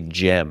was a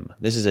gem.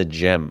 This is a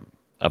gem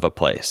of a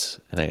place.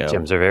 And I go,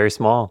 Gyms are very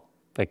small.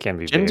 They can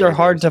be. gyms very, are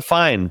hard very to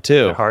find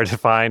too. They're hard to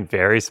find,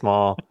 very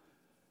small,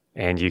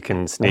 and you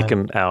can sneak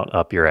them out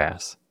up your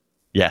ass.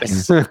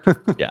 Yes.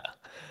 Yeah.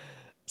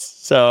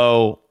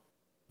 So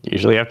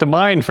Usually have to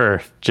mine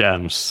for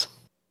gems.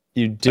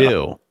 you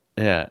do.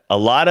 Yeah. A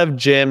lot of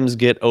gyms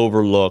get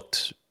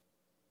overlooked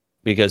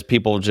because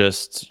people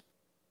just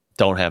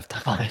don't have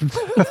time.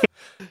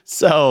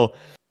 So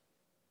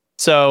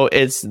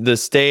it's the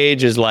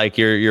stage is like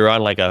you're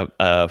on like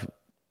a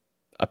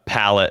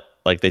pallet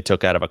like they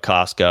took out of a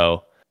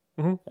Costco.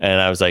 Mhm.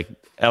 And I was like,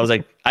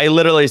 I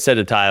literally said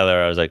to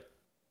Tyler, I was like,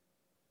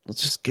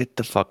 let's just get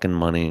the fucking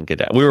money and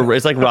get out.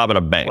 It's like robbing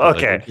a bank.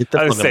 Okay, Like, get the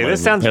I was fucking saying money this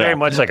and sounds get very out.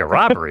 much like a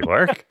robbery,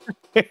 Mark.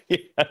 Yeah,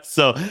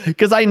 so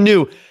because I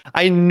knew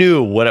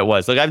what it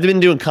was. Like I've been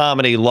doing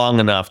comedy long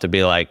enough to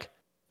be like,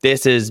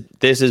 this is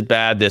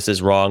bad, this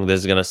is wrong, this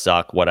is gonna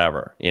suck,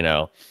 whatever, you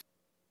know.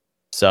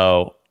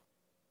 So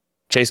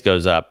Chase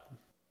goes up,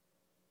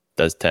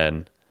 does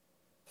 10,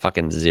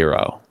 fucking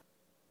 0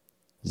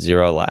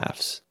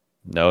 laughs.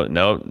 No,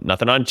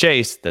 nothing on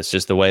Chase. That's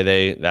just the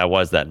way that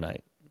was that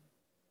night,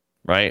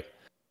 right?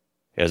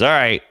 He goes, "All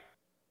right,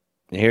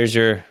 here's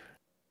your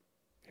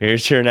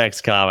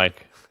next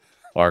comic,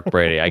 Mark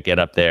Brady." I get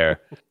up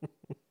there,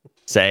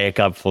 say a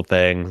couple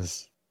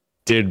things,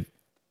 dude.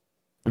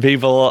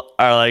 People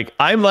are like,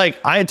 I'm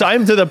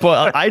to the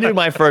point. I do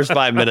my first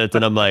 5 minutes,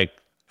 and I'm like,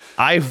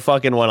 I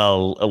fucking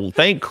want to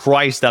thank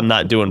Christ I'm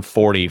not doing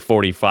 40,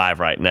 45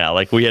 right now,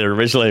 like we had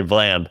originally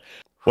planned.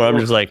 Where I'm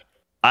just like,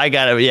 I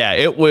gotta, yeah,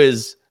 it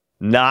was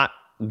not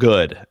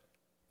good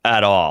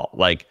at all.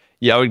 Like,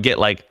 yeah, I would get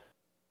like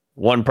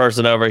one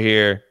person over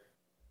here,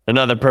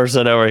 another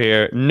person over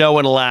here. No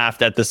one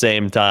laughed at the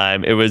same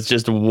time. It was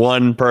just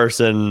one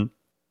person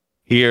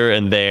here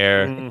and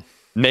there,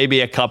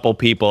 maybe a couple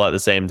people at the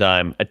same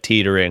time, a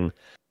teetering.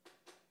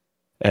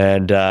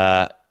 And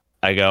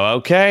I go,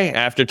 okay.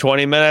 After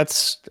 20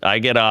 minutes, I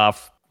get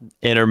off.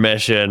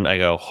 Intermission. I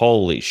go,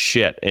 holy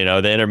shit. The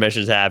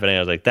intermission's happening. I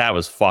was like, that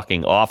was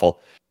fucking awful.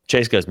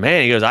 Chase goes,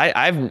 man,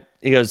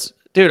 he goes,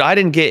 dude, I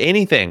didn't get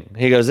anything.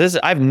 He goes,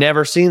 I've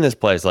never seen this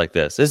place like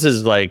this. This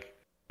is like,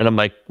 and I'm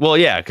like, well,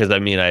 yeah, because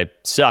I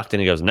sucked.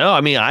 And he goes, no,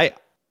 I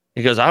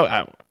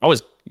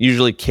was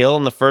usually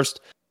killing the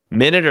first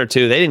minute or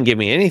two. They didn't give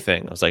me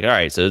anything. I was like, all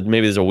right, so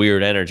maybe there's a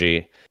weird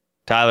energy.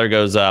 Tyler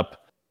goes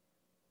up,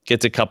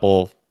 gets a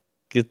couple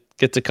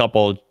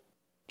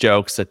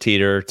jokes, a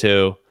teeter or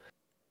two.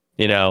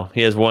 He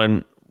has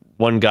one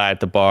guy at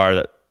the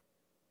bar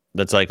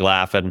that's like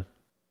laughing,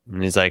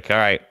 and he's like, all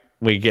right,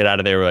 we get out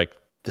of there. We're like,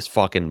 this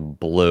fucking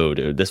blew,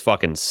 dude. This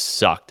fucking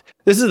sucked.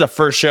 This is the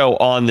first show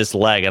on this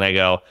leg, and I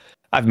go,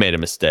 I've made a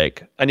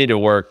mistake. I need to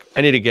work.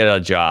 I need to get a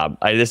job.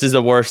 This is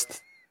the worst.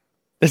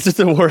 This is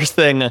the worst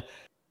thing.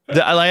 We were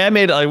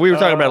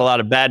talking about a lot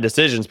of bad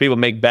decisions. People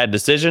make bad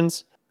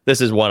decisions.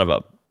 This is one of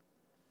them.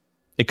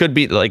 It could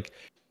be like,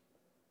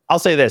 I'll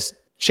say this.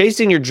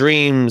 Chasing your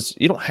dreams,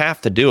 you don't have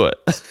to do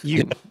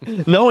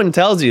it. No one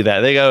tells you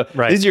that. They go,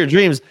 right. These are your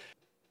dreams.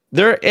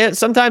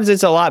 Sometimes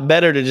it's a lot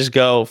better to just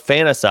go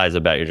fantasize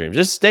about your dreams.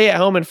 Just stay at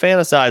home and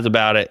fantasize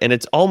about it. And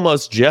it's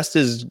almost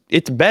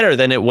it's better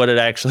than what it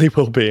actually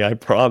will be. I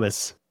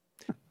promise.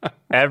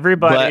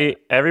 Everybody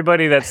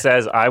that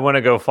says, I want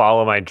to go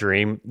follow my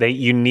dream,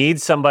 you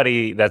need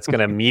somebody that's going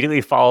to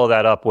immediately follow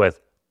that up with,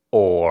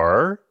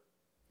 Or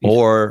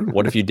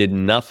what if you did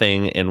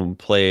nothing and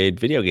played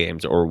video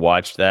games or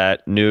watched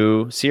that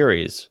new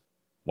series?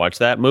 Watch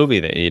that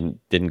movie that you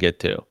didn't get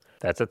to.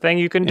 That's a thing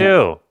you can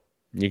do.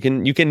 You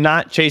can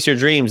not chase your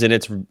dreams, and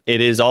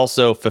it is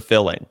also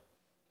fulfilling.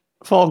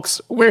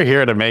 Folks, we're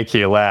here to make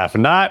you laugh,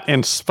 not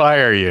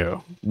inspire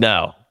you.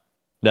 No,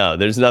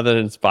 there's nothing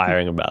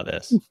inspiring about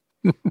this.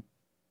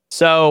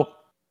 So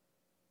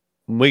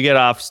we get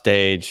off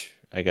stage.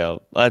 I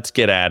go, let's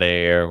get out of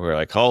here. We're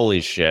like, holy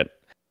shit.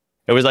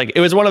 It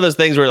was one of those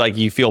things where like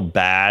you feel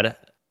bad.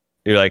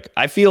 You're like,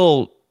 I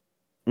feel,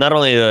 not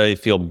only did I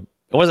feel,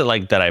 it wasn't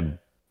like that I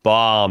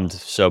bombed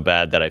so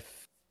bad that I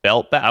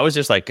felt bad. I was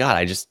just like, God,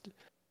 I just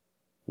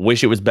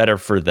wish it was better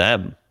for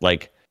them.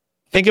 Like,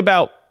 think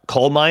about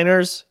coal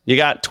miners. You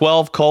got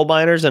 12 coal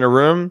miners in a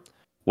room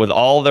with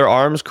all their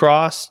arms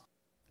crossed,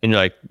 and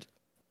you're like,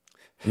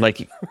 I'm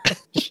like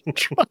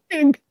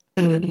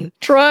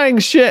trying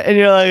shit, and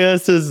you're like,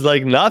 this is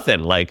like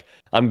nothing. Like,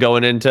 I'm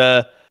going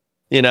into,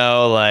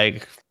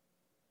 like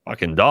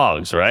fucking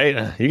dogs,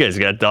 right? You guys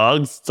got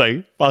dogs. It's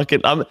like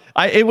fucking.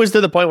 It was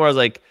to the point where I was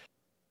like,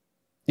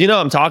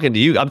 I'm talking to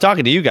you. I'm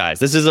talking to you guys.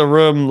 This is a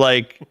room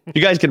like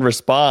you guys can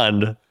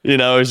respond.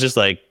 It's just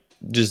like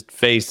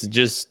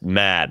just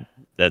mad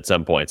at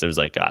some points. It was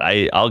like, God,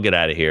 I'll get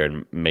out of here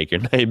and make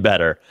your night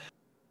better.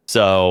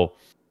 So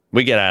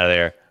we get out of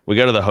there. We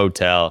go to the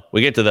hotel.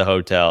 We get to the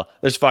hotel.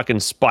 There's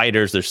fucking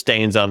spiders. There's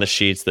stains on the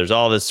sheets. There's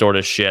all this sort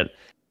of shit.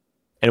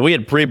 And we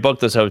had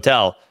pre-booked this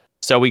hotel.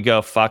 So we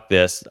go, fuck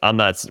this.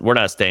 We're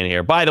not staying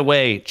here. By the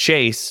way,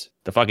 Chase,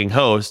 the fucking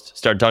host,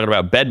 started talking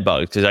about bed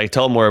bugs because I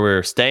told him where we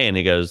were staying.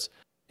 He goes,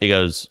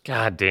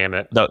 God damn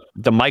it.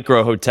 The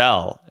micro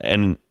hotel.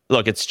 And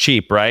look, it's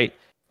cheap, right?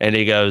 And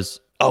he goes,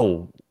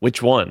 oh,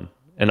 which one?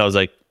 And I was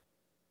like,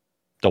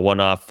 the one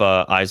off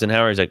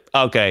Eisenhower. He's like,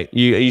 okay,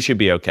 you should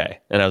be okay.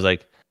 And I was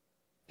like,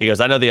 he goes,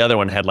 I know the other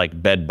one had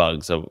like bed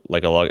bugs, of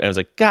like a log. And I was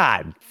like,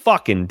 God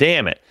fucking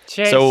damn it.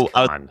 Chase, so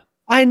come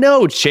I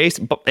know, Chase.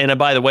 And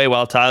by the way,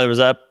 while Tyler was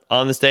up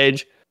on the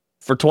stage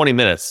for 20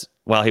 minutes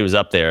while he was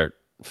up there,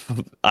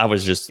 I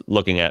was just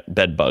looking at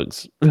bed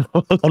bugs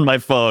on my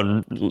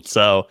phone.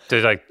 So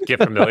to like get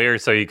familiar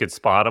so you could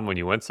spot them when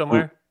you went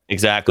somewhere?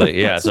 Exactly.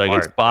 Yeah. So I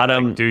could spot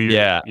them. Like, do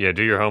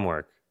your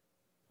homework.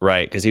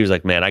 Right. Because he was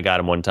like, man, I got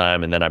him one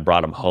time and then I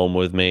brought him home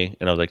with me.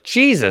 And I was like,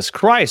 Jesus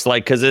Christ.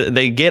 Like, because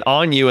they get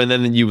on you and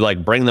then you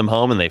like bring them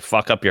home and they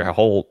fuck up your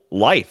whole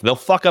life. They'll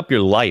fuck up your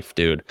life,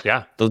 dude.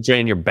 Yeah. They'll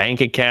drain your bank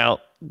account.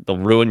 They'll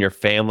ruin your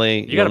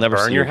family. You got to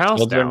burn your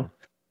house down.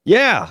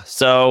 Yeah.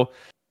 So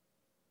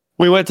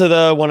we went to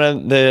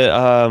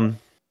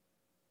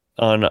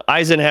on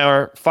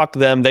Eisenhower. Fuck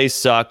them. They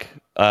suck.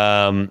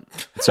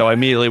 So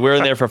immediately we were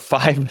in there for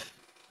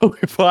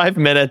 5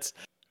 minutes.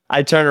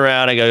 I turn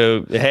around, I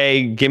go,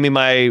 hey, give me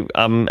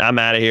I'm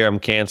out of here, I'm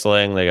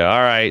canceling. They go,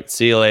 all right,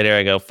 see you later.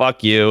 I go,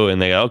 fuck you. And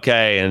they go,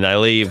 okay. And I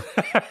leave.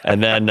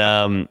 And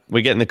then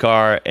we get in the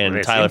car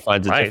and Tyler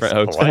finds a different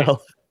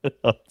hotel.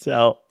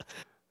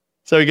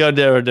 So we go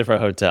to a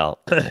different hotel.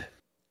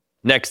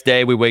 Next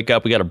day we wake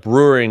up, we got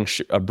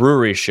a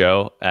brewery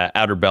show at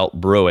Outer Belt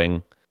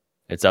Brewing.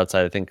 It's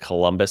outside, I think,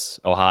 Columbus,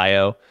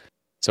 Ohio.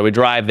 So we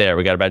drive there.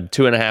 We got about a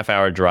 2.5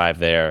 hour drive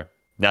there.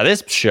 Now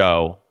this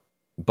show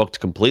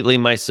booked completely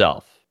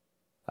myself.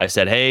 I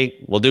said, hey,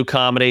 we'll do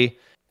comedy.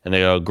 And they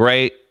go,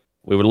 great.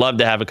 We would love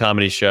to have a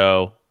comedy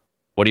show.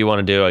 What do you want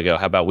to do? I go,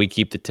 how about we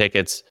keep the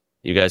tickets?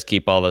 You guys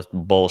keep all the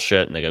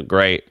bullshit. And they go,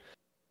 great.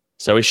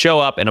 So we show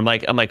up and I'm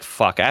like,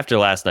 fuck, after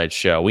last night's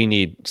show, we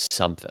need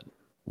something.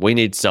 We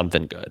need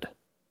something good.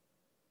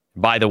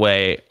 By the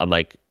way, I'm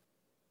like,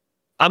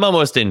 I'm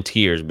almost in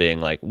tears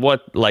being like,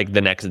 what, like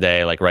the next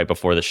day, like right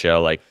before the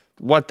show, like,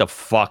 what the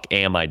fuck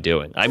am I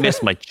doing? I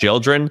miss my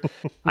children.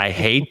 I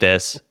hate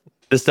this.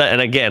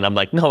 And again, I'm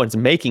like, no, it's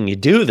making you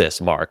do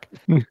this, Mark.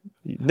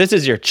 This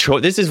is your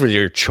choice. This is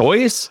your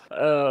choice.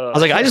 I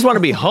was like, I just want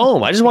to be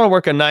home. I just want to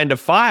work a 9 to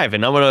 5,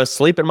 and I'm going to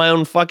sleep in my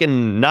own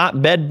fucking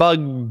not bed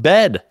bug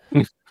bed.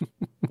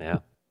 Yeah.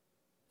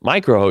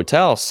 Micro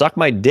hotel, suck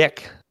my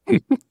dick.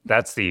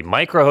 That's the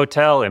Micro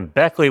Hotel in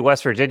Beckley,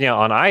 West Virginia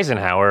on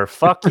Eisenhower.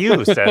 Fuck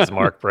you, says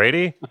Mark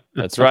Brady.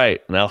 That's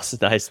right. And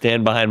I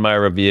stand behind my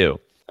review.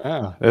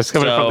 Oh, this is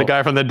coming from the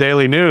guy from the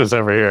Daily News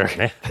over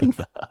here.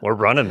 We're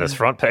running this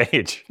front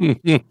page.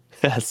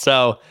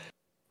 So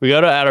we go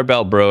to Outer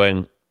Belt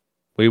Brewing.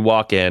 We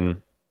walk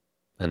in,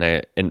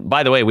 and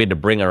by the way, we had to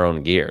bring our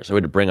own gear. So we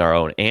had to bring our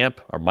own amp,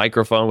 our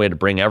microphone. We had to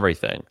bring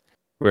everything.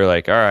 We were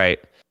like, all right.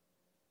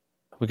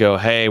 We go,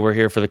 hey, we're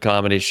here for the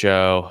comedy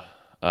show.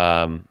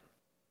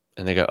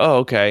 And they go, oh,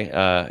 okay.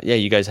 Yeah,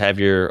 you guys have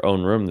your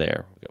own room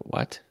there. We go,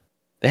 what?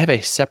 They have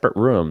a separate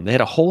room. They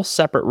had a whole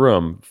separate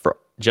room for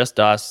just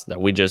us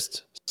that we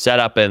just set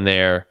up in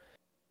there.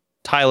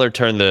 Tyler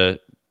turned the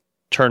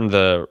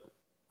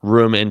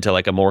room into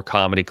like a more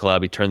comedy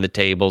club. He turned the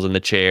tables and the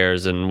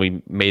chairs, and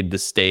we made the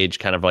stage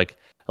kind of like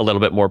a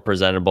little bit more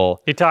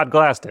presentable. He Todd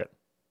Glassed it.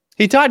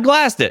 He Todd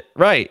Glassed it.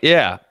 Right.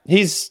 Yeah.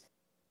 He's,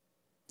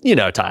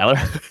 Tyler.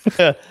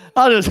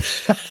 I'll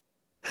just...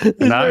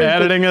 Not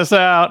editing us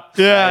out.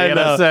 Yeah, I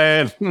know.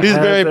 Say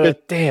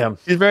it.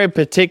 He's very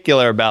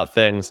particular about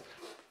things.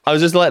 I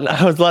was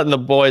letting the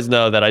boys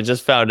know that I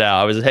just found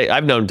out.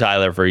 I've known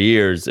Tyler for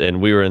years,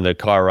 and we were in the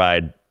car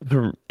ride,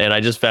 and I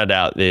just found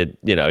out that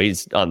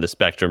he's on the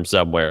spectrum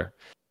somewhere,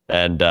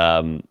 and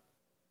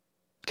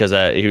because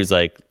he was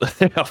like,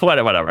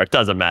 whatever, it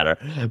doesn't matter.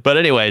 But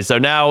anyway, so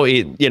now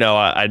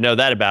I know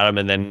that about him,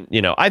 and then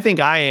I think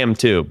I am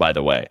too, by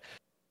the way.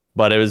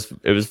 But it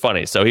was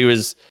funny. So he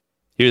was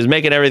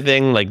making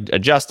everything, like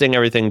adjusting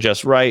everything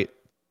just right.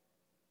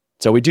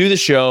 So we do the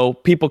show.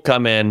 People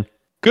come in.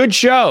 Good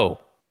show.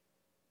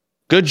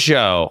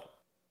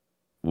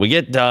 We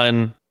get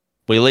done.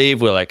 We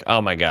leave. We're like,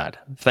 oh my God,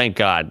 thank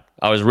God.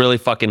 I was really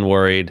fucking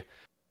worried.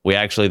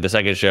 The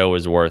second show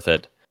was worth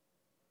it.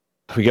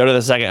 We go to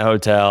the second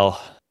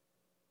hotel.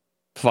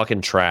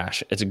 Fucking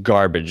trash. It's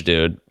garbage,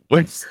 dude.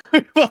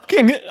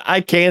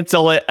 I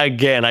cancel it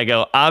again. I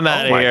go, I'm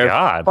out of here.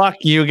 God. Fuck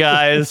you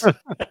guys.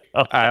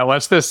 All right,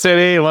 what's the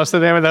city? What's the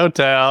name of the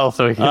hotel?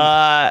 So we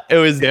can it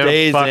was give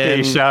Days fucking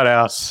In. shout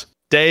outs.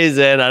 Days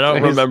In. I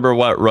don't remember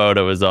what road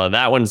it was on.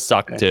 That one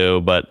sucked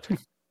too. But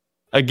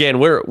again,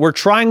 we're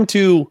trying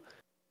to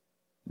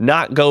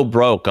not go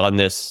broke on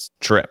this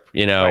trip.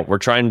 Right. We're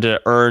trying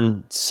to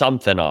earn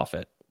something off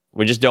it.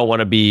 We just don't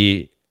want to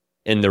be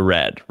in the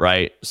red,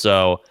 right?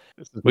 So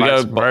We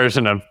got a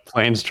version of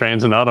planes,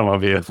 trains, and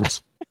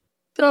automobiles.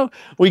 So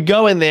we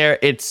go in there.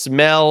 It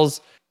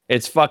smells.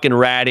 It's fucking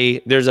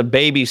ratty. There's a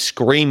baby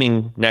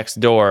screaming next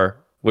door.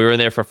 We were in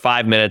there for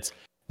 5 minutes.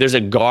 There's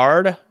a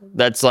guard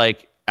that's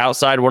like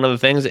outside one of the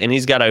things, and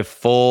he's got a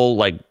full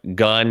like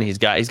gun. He's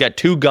got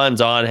 2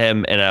 guns on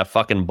him and a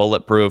fucking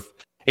bulletproof.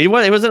 He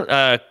wasn't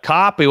a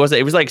cop. It was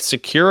like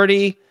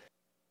security.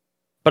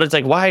 But it's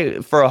like, why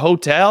for a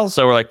hotel?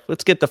 So we're like,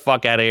 let's get the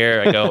fuck out of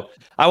here. I go,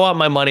 I want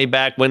my money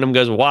back. Wyndham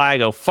goes, why? I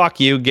go, fuck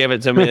you, give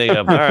it to me. They go,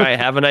 all right,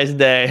 have a nice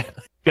day.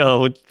 I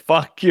go,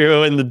 fuck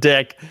you in the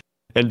dick,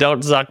 and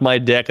don't suck my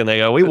dick. And they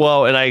go, we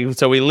won't. And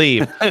so we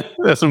leave.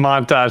 This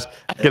montage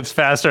gets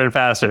faster and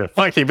faster.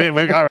 Fuck you,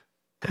 baby.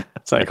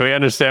 It's like, we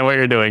understand what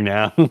you're doing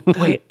now.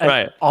 Wait,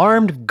 an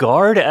armed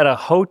guard at a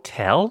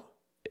hotel?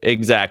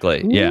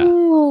 Exactly. Yeah.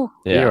 Ooh.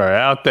 Yeah. You are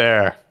out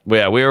there.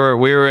 Yeah, we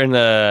were in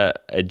a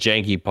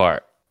janky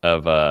part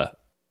of the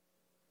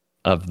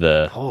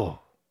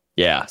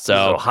yeah. Is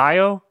So it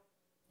Ohio?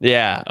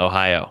 Yeah,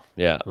 Ohio.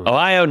 Yeah.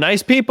 Ohio,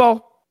 nice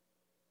people.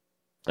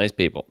 Nice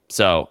people.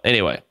 So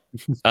anyway,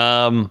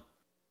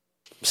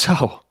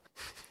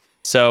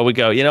 so we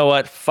go, you know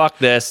what? Fuck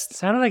this. It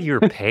sounded like you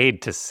were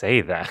paid to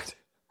say that.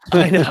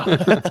 I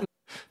know.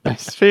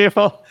 Nice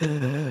people.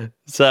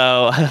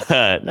 So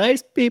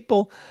nice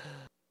people.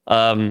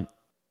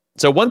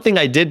 So one thing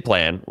I did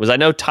plan was I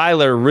know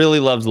Tyler really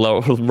loves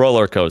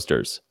roller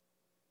coasters.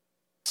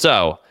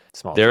 So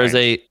Small there trains. is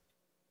a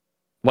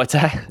what's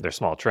that? They're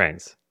small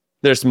trains.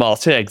 They're small.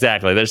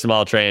 Exactly. They're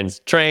small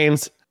trains,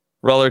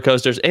 roller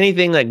coasters,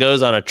 anything that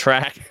goes on a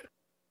track.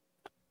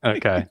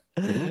 Okay.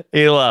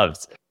 He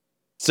loves.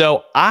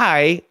 So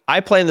I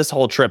planned this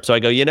whole trip. So I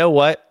go, you know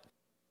what?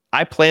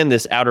 I planned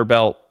this Outer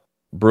Belt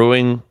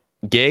Brewing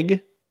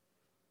gig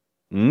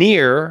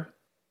near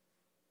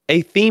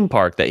a theme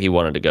park that he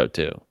wanted to go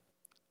to.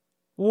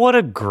 What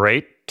a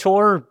great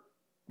tour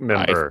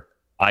member.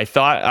 I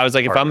thought, I was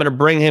like, if I'm going to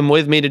bring him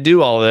with me to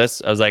do all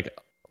this, I was like,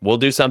 we'll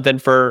do something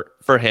for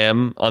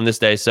him on this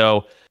day.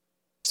 So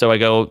I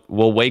go,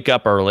 we'll wake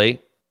up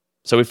early.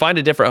 So we find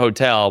a different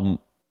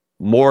hotel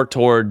more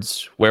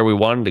towards where we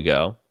wanted to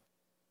go.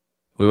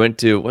 We went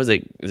to, what is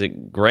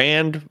it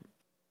Grand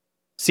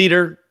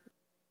Cedar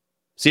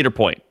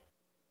Point.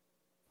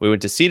 We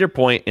went to Cedar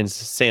Point in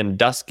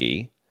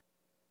Sandusky.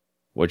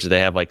 which they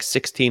have like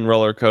 16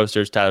 roller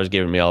coasters. Tyler's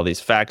giving me all these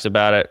facts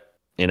about it.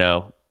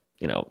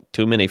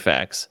 Too many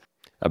facts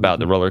about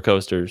the roller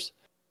coasters.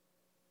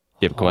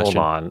 You have a question?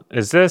 Hold on.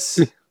 Is this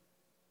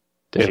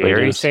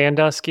Jerry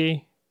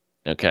Sandusky?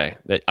 Okay.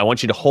 I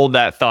want you to hold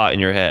that thought in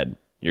your head.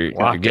 You're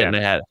getting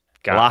ahead.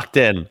 Locked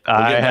in.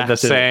 I had the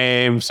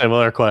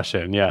similar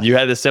question. Yeah. You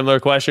had the similar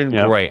question?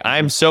 Yep. Great.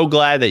 I'm so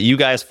glad that you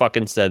guys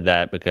fucking said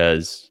that,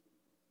 because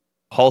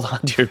hold on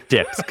to your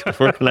dicks.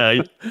 We're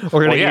gonna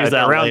use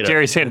that around later.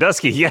 Jerry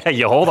Sandusky. Yeah,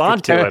 you hold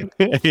on to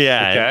it.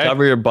 Yeah, Okay.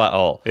 cover your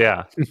butthole.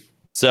 Yeah.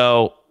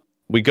 So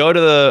we go to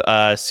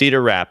the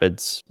Cedar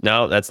Rapids.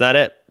 No, that's not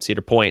it.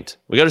 Cedar Point.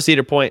 We go to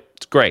Cedar Point.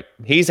 It's great.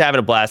 He's having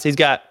a blast. He's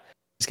got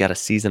a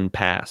season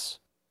pass.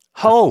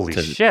 Holy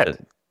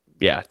shit.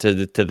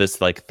 To this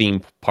like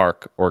theme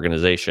park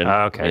organization.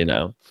 Okay.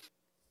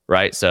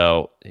 Right.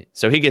 So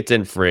he gets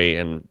in free,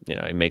 and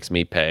he makes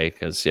me pay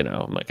because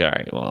I'm like, all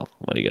right, well,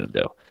 what are you gonna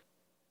do?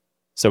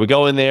 So we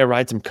go in there,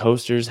 ride some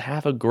coasters,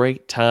 have a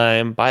great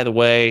time. By the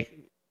way,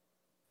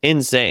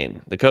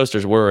 insane. The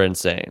coasters were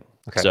insane.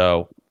 Okay.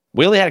 So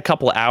we only had a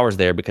couple of hours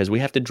there because we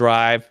have to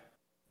drive.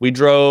 We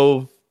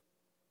drove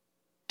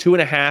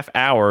 2.5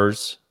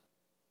 hours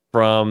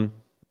from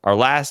our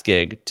last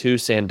gig to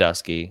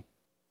Sandusky.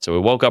 So we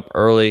woke up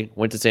early,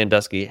 went to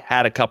Sandusky,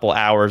 had a couple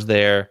hours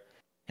there,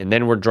 and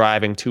then we're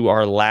driving to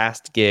our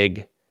last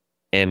gig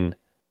in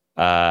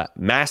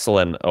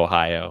Massillon,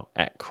 Ohio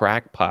at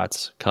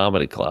Crackpots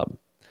Comedy Club.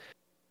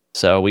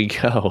 So we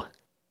go.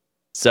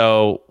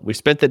 So we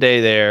spent the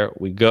day there.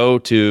 We go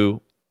to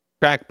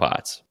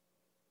Crackpots.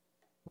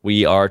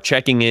 We are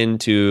checking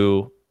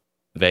into,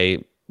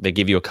 they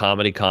give you a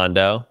comedy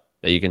condo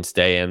that you can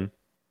stay in.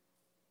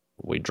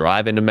 We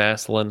drive into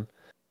Massillon,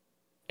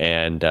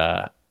 and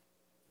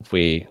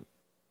we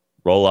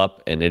roll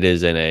up, and it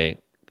is in a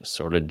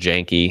sort of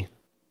janky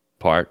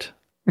part.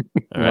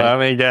 All right. Let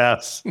me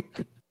guess.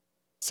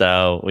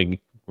 So we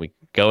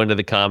go into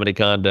the comedy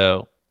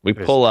condo. We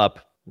pull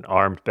up. An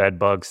armed bed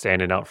bug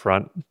standing out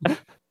front.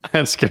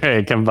 That's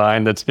great.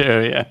 Combine the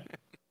two. Yeah.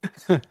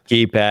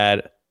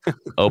 Keypad,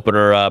 open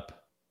her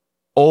up.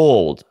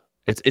 Old.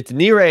 It's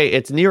near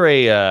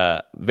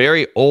a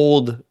very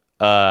old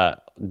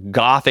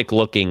Gothic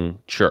looking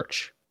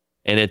church,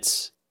 and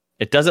it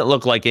doesn't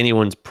look like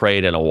anyone's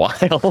prayed in a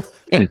while.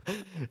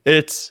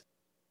 It's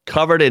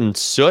covered in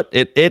soot.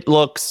 It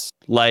looks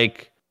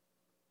like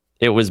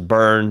it was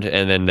burned,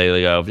 and then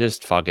they go,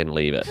 just fucking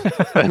leave it.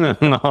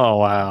 Oh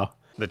wow.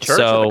 The church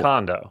or the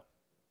condo?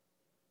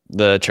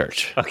 The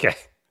church. Okay.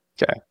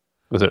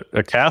 Was it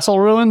a castle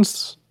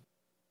ruins?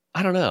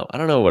 I don't know. I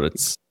don't know what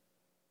it's.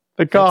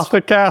 The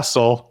Gothic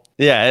castle.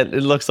 Yeah, it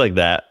looks like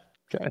that.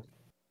 Okay.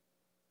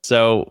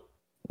 So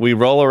we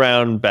roll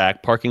around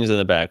back. Parking's in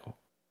the back.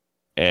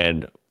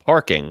 And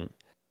parking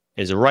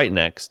is right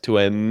next to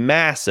a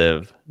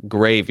massive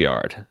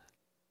graveyard.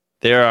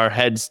 There are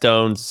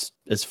headstones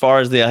as far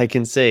as the eye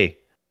can see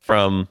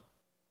from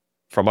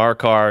our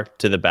car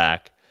to the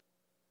back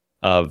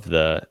of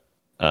the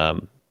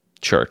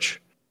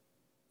church.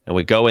 And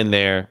we go in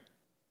there.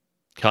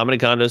 Comedy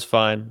condo is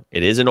fine.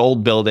 It is an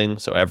old building,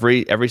 so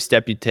every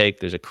step you take,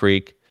 there's a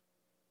creak.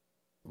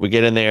 We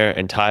get in there,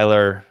 and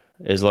Tyler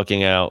is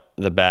looking out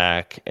the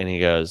back, and he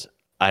goes,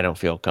 I don't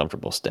feel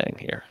comfortable staying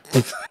here.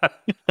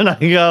 And I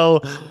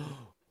go,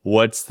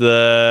 what's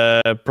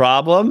the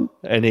problem?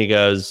 And he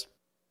goes,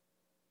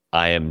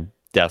 I am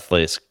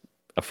deathly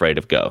afraid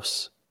of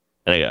ghosts.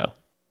 And I go,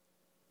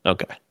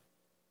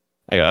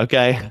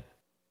 okay.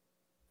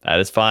 That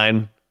is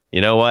fine.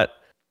 You know what?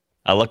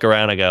 I look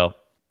around, I go,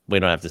 we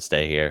don't have to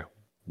stay here.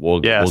 We'll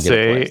get a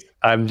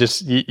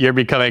place. You're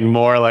becoming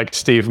more like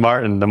Steve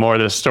Martin the more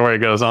this story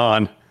goes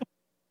on.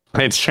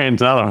 It's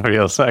changed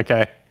automobiles.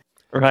 Okay.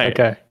 Right.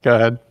 Okay. Go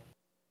ahead.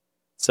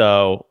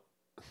 So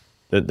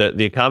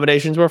the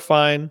accommodations were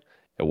fine.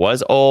 It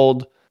was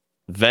old.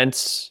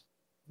 Vents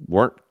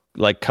weren't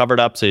like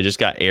covered up, so you just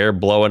got air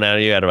blowing out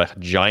of you out of a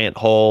giant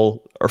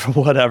hole or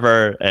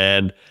whatever.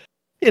 And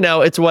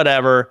it's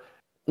whatever.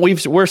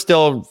 We're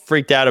still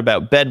freaked out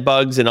about bed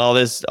bugs and all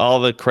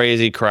the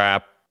crazy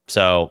crap.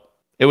 So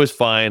it was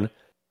fine.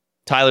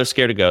 Tyler's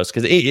scared of ghosts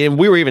because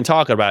we were even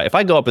talking about if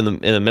I go up in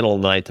the middle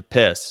of the night to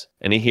piss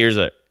and he hears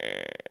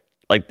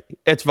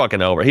it's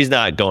fucking over. He's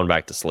not going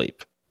back to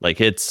sleep.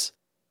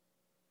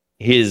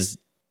 He's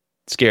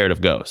scared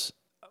of ghosts.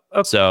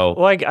 So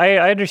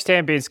I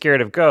understand being scared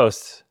of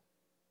ghosts,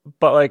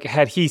 but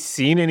had he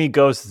seen any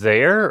ghosts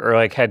there,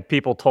 or had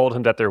people told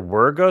him that there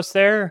were ghosts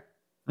there?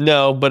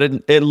 No, but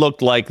it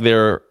looked like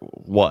there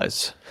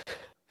was.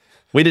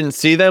 We didn't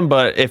see them,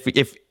 but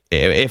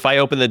if I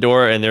opened the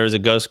door and there was a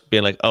ghost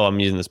being like, "Oh, I'm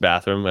using this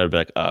bathroom," I'd be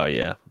like, "Oh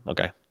yeah,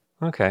 okay."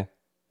 Okay.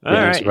 All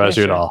right. Surprise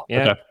you at all.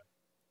 Yeah. Okay.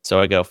 So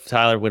I go,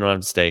 Tyler, we don't have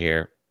to stay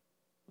here.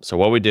 So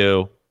what we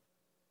do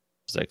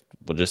is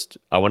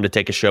I wanted to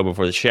take a show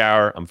before the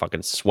shower. I'm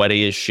fucking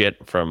sweaty as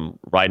shit from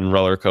riding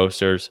roller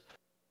coasters.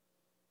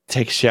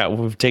 Take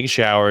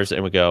showers,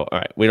 and we go, all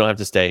right, we don't have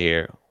to stay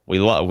here. We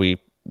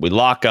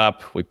lock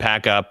up, we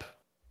pack up,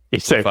 You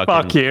say, fucking-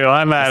 fuck you,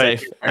 I'm at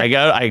it.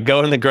 I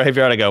go in the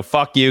graveyard. I go,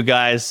 fuck you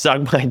guys,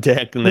 suck my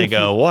dick. And they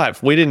go,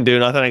 what? We didn't do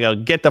nothing. I go,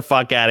 get the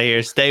fuck out of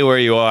here. Stay where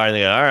you are. And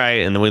they go, all right.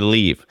 And then we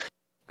leave.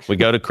 We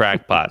go to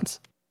Crackpots.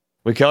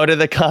 We go to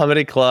the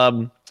comedy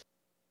club.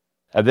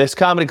 This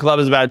comedy club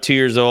is about 2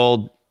 years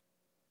old.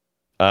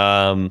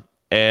 So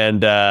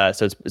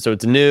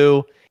it's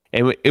new.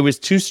 And it was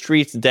 2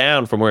 streets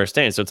down from where we're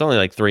staying. So it's only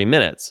like 3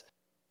 minutes.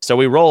 So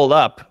we rolled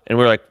up and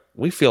we're like,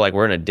 we feel like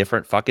we're in a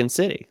different fucking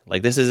city.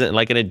 Like this isn't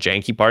like in a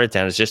janky part of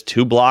town. It's just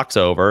 2 blocks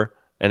over.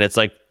 And it's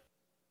like,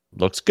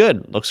 looks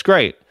good. Looks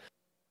great.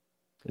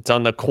 It's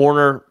on the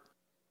corner.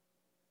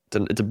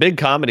 It's a big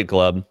comedy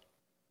club.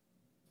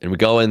 And we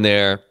go in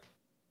there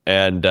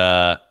and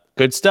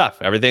good stuff.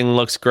 Everything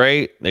looks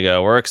great. They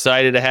go, we're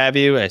excited to have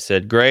you. I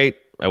said, great.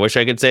 I wish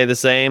I could say the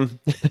same.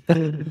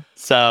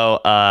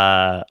 So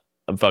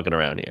I'm fucking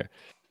around here.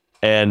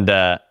 And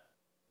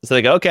so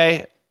they go,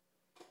 okay,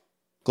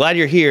 glad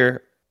you're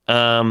here.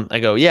 I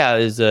go, yeah,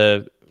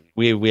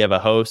 we have a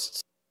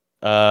host.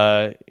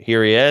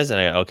 Here he is. And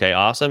I go, okay,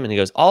 awesome. And he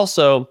goes,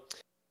 also,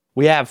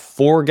 we have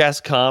 4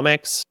 guest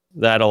comics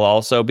that'll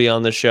also be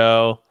on the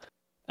show.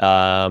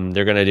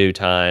 They're going to do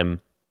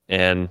time.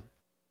 And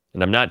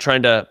I'm not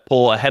trying to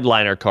pull a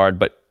headliner card,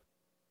 but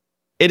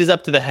it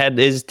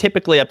is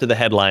typically up to the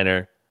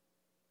headliner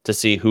to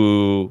see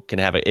who can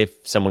have if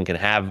someone can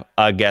have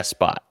a guest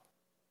spot.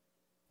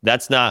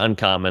 That's not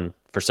uncommon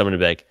for someone to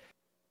be like,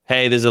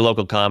 hey, this is a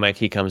local comic.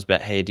 He comes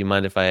back. Hey, do you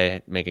mind if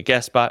I make a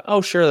guest spot?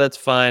 Oh, sure. That's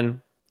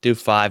fine. Do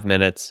 5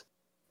 minutes.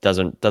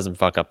 Doesn't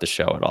fuck up the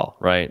show at all.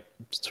 Right.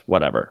 It's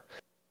whatever.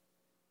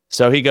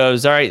 So he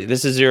goes, all right,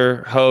 this is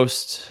your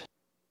host.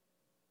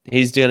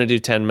 He's going to do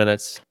 10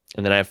 minutes.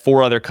 And then I have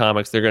 4 other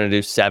comics. They're going to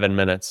do 7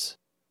 minutes.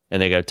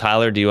 And they go,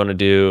 Tyler, do you want to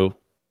do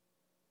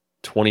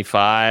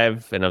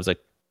 25? And I was like,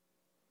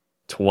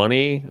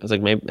 20? I was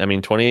like,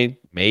 maybe, 20,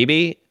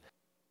 maybe.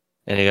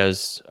 And he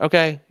goes,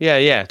 okay,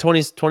 yeah.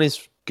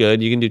 20's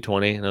good. You can do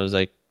 20. And I was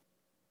like,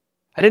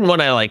 I didn't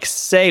want to like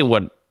say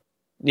what,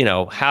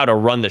 how to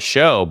run the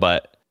show,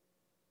 but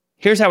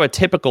here's how a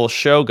typical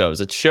show goes.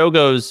 A show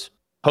goes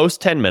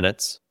host 10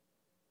 minutes,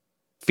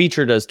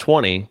 feature does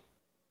 20,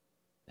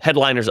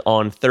 headliners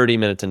on 30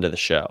 minutes into the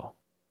show.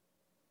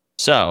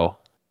 So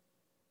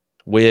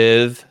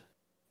with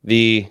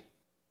I'm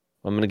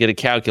going to get a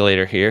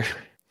calculator here.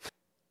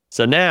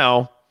 So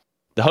now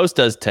the host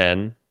does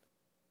 10.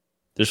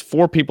 There's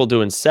 4 people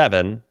doing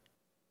 7,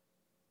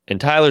 and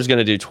Tyler's going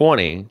to do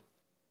 20.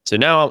 So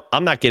now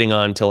I'm not getting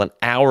on until an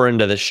hour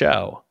into the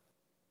show,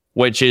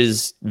 which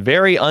is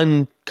very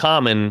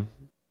uncommon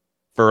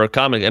for a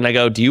comic. And I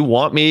go, do you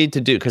want me to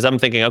do, because I'm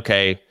thinking,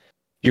 okay,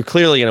 you're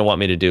clearly going to want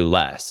me to do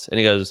less. And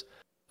he goes,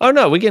 oh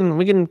no, we can,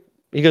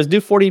 he goes, do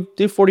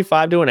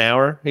 45 to an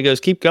hour. He goes,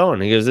 keep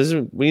going. He goes,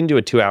 we can do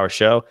a 2-hour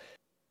show.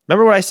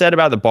 Remember what I said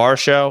about the bar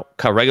show?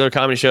 Regular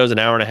comedy shows, an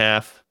hour and a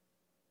half.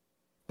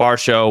 Bar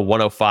show,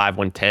 105,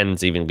 110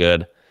 is even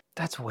good.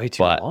 That's way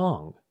too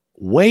long.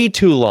 Way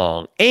too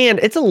long. And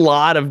it's a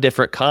lot of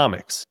different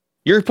comics.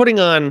 You're putting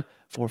on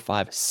 4,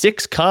 5,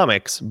 6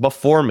 comics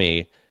before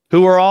me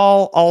who are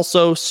all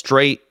also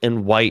straight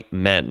and white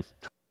men.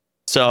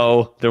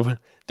 So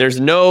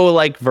there's no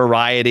like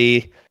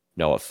variety.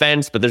 No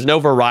offense, but there's no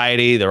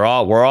variety. We're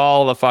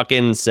all the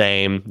fucking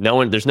same.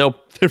 There's no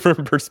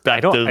different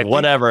perspective,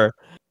 whatever.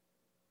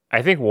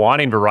 I think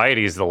wanting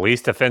variety is the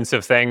least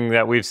offensive thing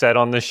that we've said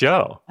on the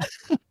show.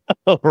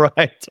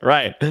 Right.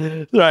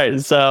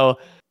 So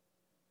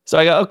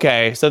I go,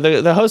 okay. So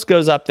the host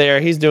goes up there.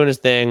 He's doing his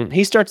thing.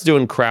 He starts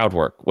doing crowd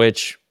work,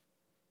 which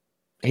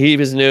he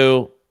was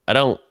new.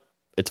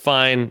 It's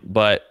fine,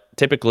 but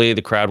typically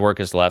the crowd work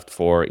is left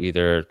for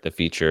either the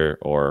feature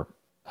or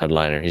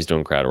headliner. He's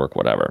doing crowd work,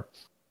 whatever.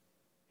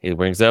 He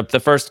brings up the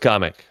first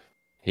comic.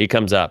 He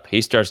comes up.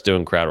 He starts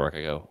doing crowd work.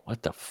 I go,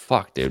 what the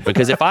fuck, dude?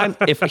 Because if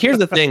here's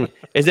the thing,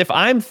 is if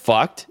I'm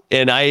fucked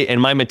and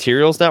my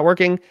material's not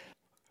working,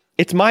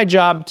 it's my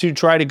job to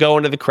try to go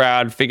into the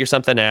crowd, figure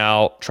something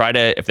out,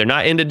 if they're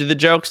not into the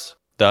jokes,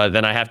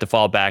 then I have to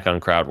fall back on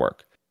crowd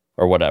work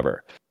or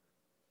whatever.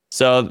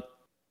 So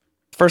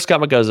first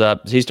comic goes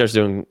up. He does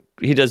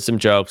some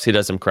jokes. He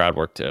does some crowd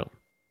work too.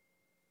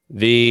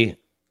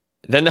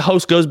 Then the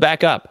host goes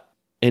back up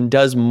and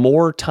does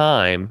more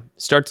time,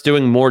 starts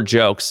doing more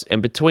jokes in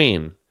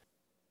between.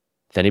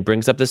 Then he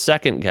brings up the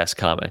second guest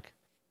comic.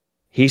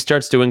 He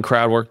starts doing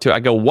crowd work too. I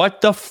go, what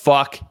the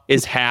fuck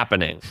is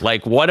happening?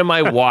 Like, what am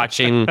I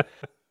watching?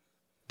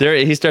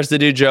 He starts to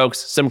do jokes,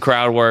 some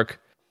crowd work.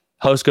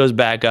 Host goes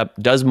back up,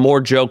 does more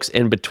jokes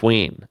in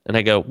between. And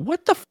I go,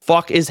 what the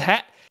fuck is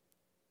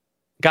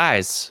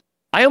Guys,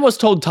 I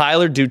almost told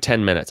Tyler do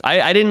 10 minutes.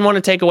 I didn't want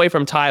to take away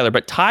from Tyler,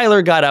 but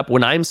Tyler got up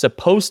when I'm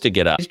supposed to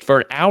get up.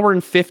 For an hour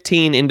and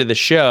 15 into the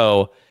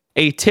show,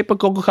 a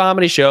typical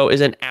comedy show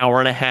is an hour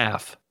and a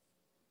half.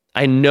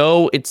 I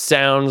know it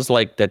sounds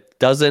like that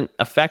doesn't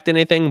affect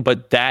anything,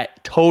 but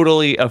that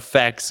totally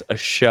affects a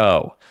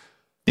show.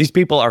 These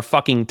people are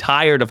fucking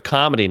tired of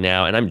comedy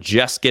now, and I'm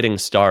just getting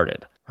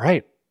started.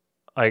 Right.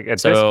 Like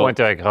at this point,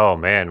 they're like, oh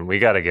man, we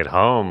got to get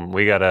home.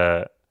 We got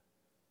to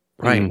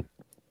Right.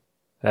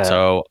 Uh,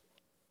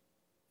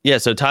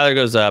 So Tyler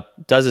goes up,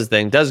 does his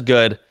thing, does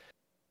good.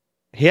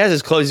 He has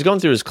his close. He's going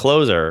through his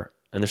closer,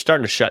 and they're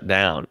starting to shut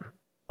down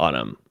on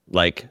him.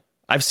 Like,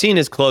 I've seen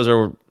his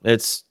closer.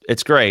 It's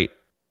great,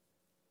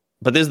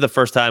 but this is the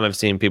first time I've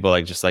seen people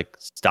like just like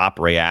stop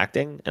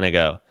reacting, and I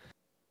go,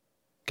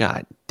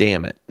 God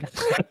damn it!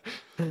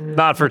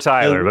 not for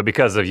Tyler, but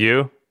because of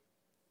you.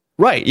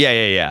 Right?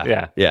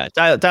 Yeah.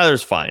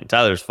 Tyler's fine.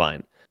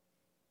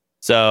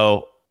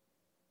 So,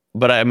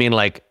 but I mean,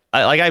 like,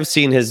 I've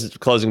seen his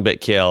closing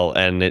bit kill,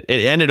 and it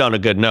ended on a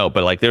good note.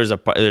 But like, there's a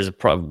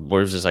problem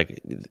where it's just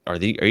like, are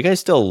you guys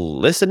still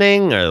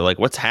listening, or like,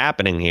 what's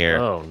happening here?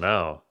 Oh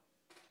no.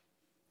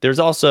 There's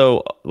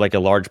also like a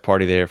large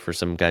party there for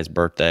some guy's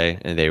birthday,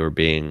 and they were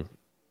being,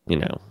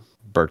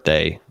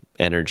 birthday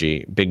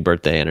energy, big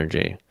birthday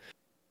energy.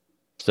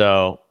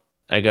 So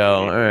I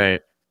go, all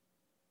right.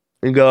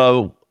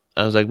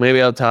 I was like,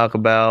 maybe I'll talk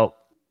about.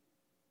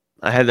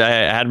 I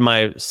had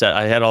my set.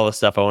 I had all the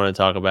stuff I wanted to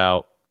talk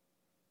about,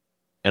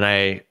 and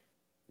I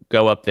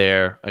go up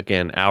there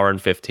again, hour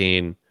and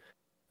 15.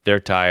 They're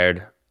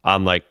tired.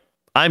 I'm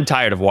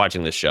tired of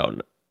watching this show,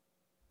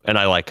 and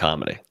I like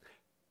comedy.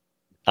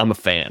 I'm a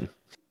fan,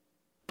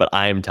 but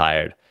I am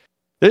tired.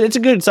 It's a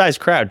good sized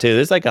crowd too.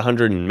 There's like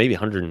 100 and maybe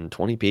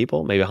 120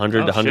 people, maybe 100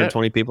 to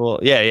 120 people.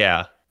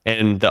 Yeah.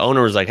 And the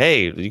owner was like,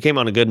 "Hey, you came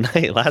on a good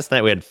night. Last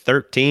night we had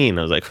 13."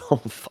 I was like, "Oh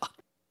fuck."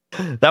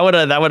 That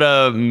would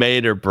have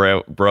made or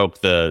broke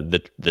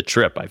the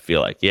trip, I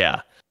feel like.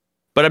 Yeah.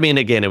 But I mean,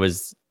 again, it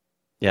was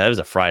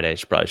a Friday.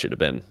 It probably should have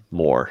been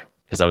more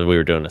because we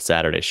were doing a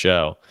Saturday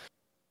show.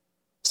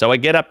 So I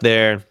get up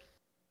there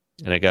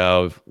and I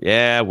go,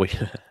 "Yeah,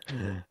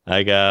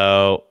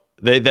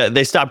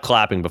 they stopped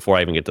clapping before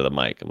I even get to the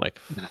mic." I'm like,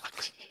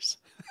 fuck.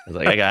 I was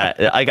like,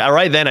 I got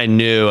right then I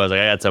knew. I was like,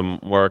 I got some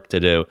work to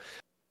do.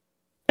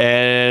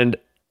 And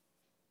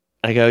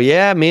I go,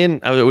 yeah, we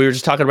were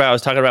just I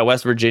was talking about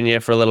West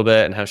Virginia for a little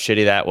bit and how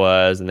shitty that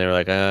was. And they were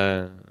like,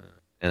 and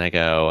I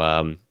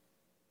go,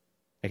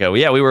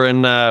 yeah, we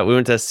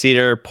went to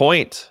Cedar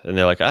Point. And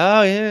they're like,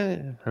 oh yeah.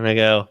 And I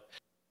go,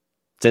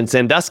 it's in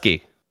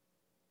Sandusky.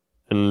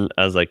 And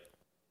I was like,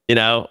 you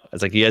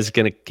guys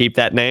going to keep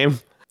that name?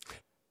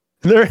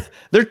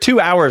 They're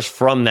 2 hours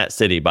from that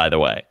city, by the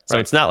way. So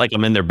It's not like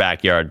I'm in their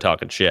backyard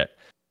talking shit.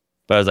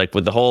 But I was like,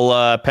 with the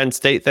whole Penn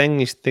State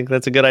thing, you think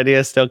that's a good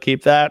idea? Still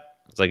keep that?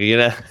 It's like,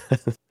 and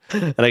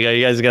I go,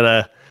 you guys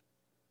gonna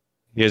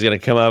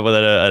come up with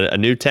a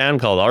new town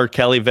called R.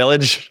 Kelly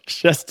Village?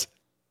 It's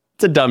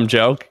a dumb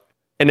joke,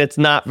 and it's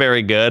not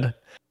very good.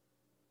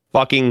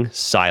 Fucking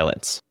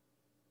silence.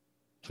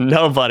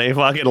 Nobody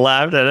fucking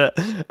laughed at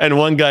it, and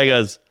one guy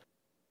goes,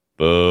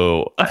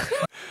 "Boo."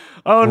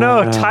 Oh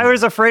no,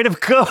 Tyler's afraid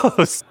of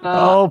ghosts.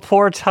 Oh,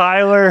 poor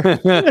Tyler.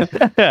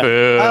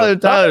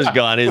 Tyler's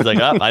gone. He's like,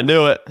 oh, I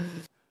knew it.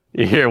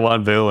 You hear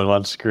one boo and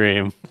one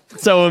scream.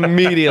 So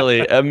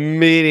immediately,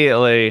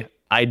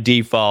 I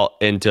default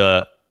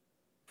into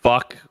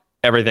fuck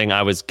everything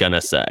I was gonna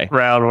say.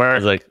 Round I work.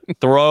 was like,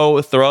 throw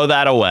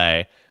that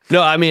away.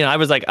 No, I mean, I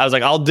was like,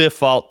 I'll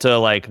default to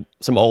like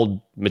some old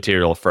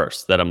material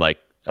first. That I'm like,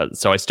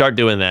 so I start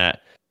doing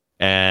that,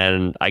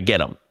 and I get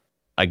them.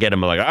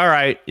 I'm like, all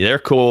right, they're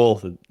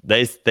cool.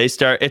 They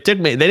start. It took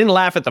me. They didn't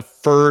laugh at the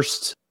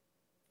first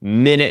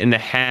minute and a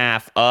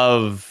half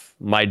of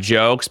my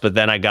jokes, but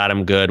then I got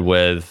them good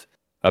with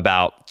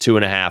about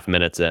 2.5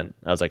 minutes in.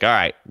 I was like, all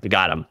right, we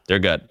got them. They're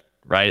good,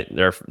 right?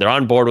 They're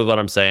on board with what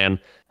I'm saying.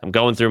 I'm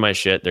going through my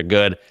shit. They're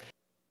good.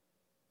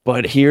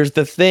 But here's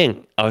the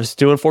thing. I was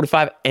doing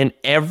 45, and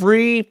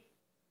every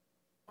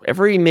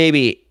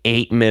maybe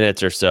 8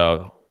 minutes or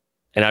so,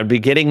 and I'd be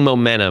getting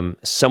momentum,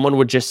 someone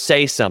would just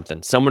say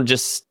something. Someone would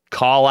just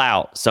call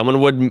out. Someone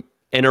would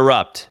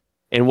interrupt.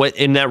 And what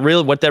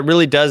that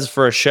really does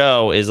for a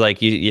show is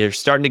like you're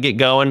starting to get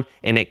going,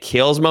 and it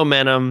kills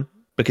momentum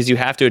because you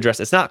have to address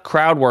it. It's not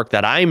crowd work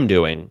that I'm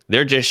doing.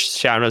 They're just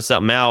shouting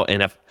something out,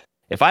 and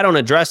if I don't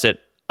address it,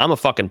 I'm a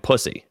fucking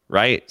pussy,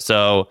 right?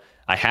 So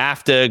I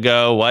have to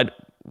go, what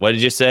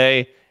did you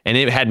say? And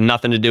it had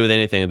nothing to do with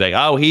anything. Like,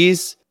 oh,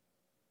 it's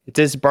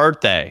his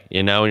birthday,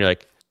 and you're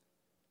like,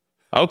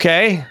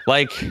 okay,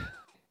 like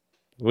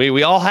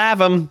we all have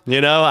them,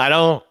 I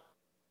don't,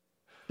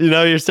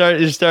 you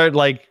start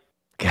like,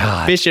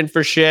 God, fishing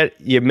for shit.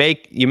 You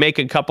make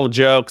a couple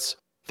jokes,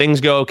 things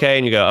go okay,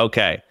 and you go,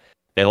 okay.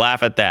 They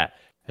laugh at that,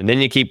 and then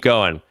you keep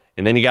going,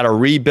 and then you got to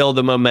rebuild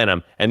the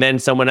momentum, and then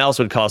someone else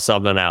would call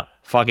something out.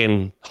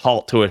 Fucking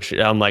halt to it.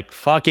 I'm like,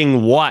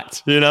 fucking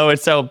what?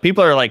 It's so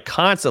people are like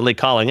constantly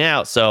calling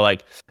out. So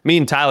like me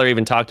and Tyler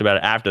even talked about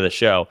it after the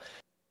show.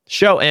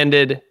 Show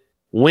ended,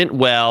 went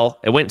well,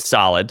 it went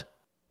solid.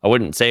 I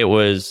wouldn't say it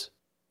was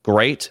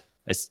great.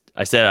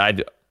 I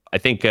said I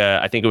think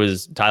it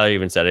was Tyler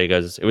even said it. He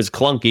goes, it was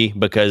clunky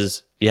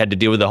because you had to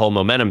deal with the whole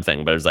momentum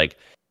thing, but it was like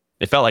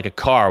it felt like a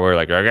car where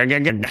like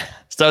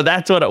so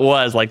that's what it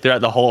was like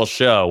throughout the whole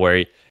show,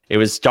 where it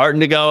was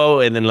starting to go,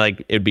 and then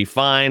like it'd be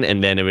fine,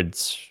 and then it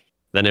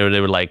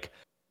would like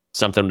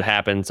something would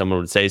happen, someone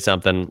would say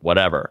something,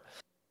 whatever.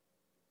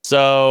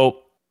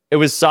 So it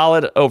was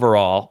solid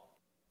overall.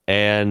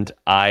 And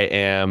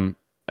I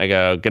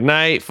go, good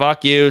night,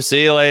 fuck you,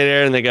 see you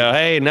later. And they go,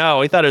 hey, no,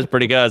 we thought it was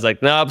pretty good. I was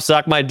like, nope,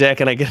 suck my dick,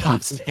 and I get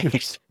off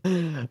stage.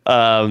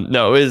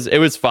 No, it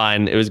was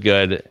fine. It was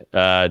good.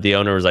 The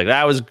owner was like,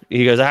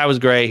 he goes, that was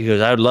great. He goes,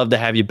 I would love to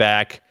have you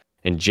back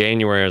in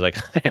January. I was like,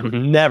 I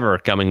am never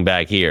coming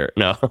back here.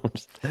 No.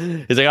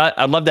 He's like,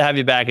 I'd love to have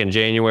you back in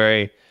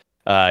January.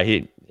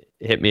 He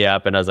hit me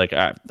up, and I was like, all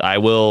right, I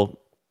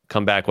will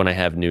come back when I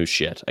have new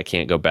shit. I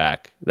can't go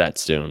back that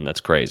soon.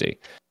 That's crazy.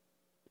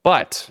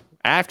 But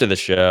after the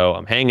show,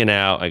 I'm hanging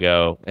out. I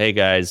go, hey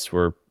guys,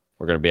 we're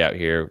gonna be out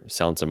here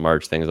selling some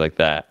merch, things like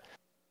that.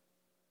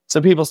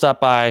 Some people stop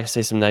by,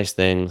 say some nice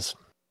things,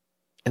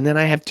 and then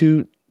I have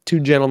two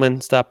gentlemen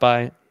stop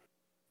by,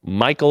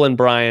 Michael and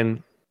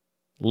Brian,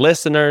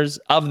 listeners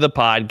of the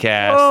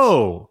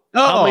podcast.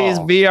 Hummy's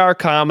VR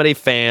Comedy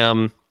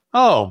fam.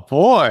 Oh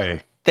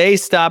boy. They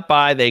stop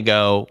by. They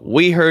go,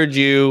 we heard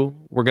you.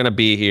 We're gonna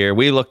be here.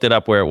 We looked it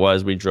up where it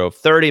was. We drove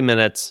 30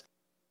 minutes.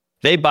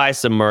 They buy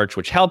some merch,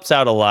 which helps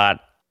out a lot.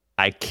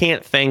 I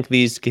can't thank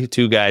these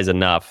two guys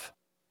enough.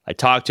 I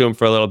talked to them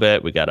for a little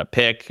bit. We got a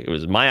pic. It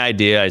was my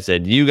idea. I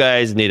said, you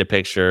guys need a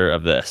picture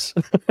of this.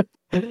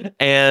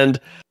 And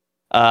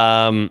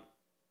we're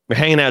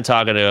hanging out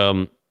talking to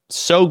them.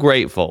 So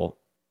grateful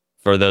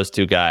for those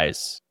two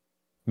guys.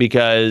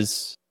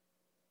 Because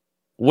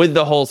with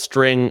the whole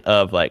string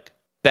of like,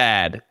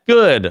 bad,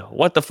 good,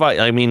 what the fuck?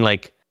 I mean,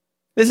 like,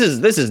 this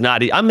is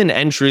not... I'm in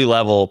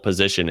entry-level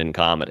position in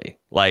comedy.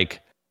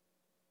 Like...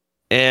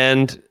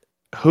 And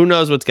who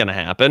knows what's going to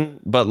happen,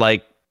 but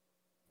like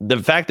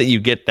the fact that you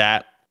get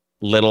that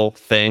little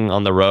thing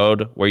on the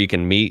road where you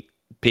can meet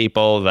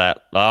people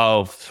that,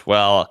 oh,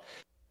 well,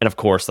 and of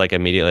course, like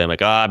immediately I'm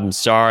like, oh, I'm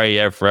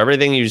sorry for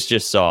everything you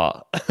just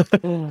saw.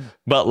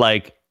 But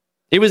like,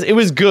 it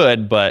was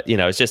good, but you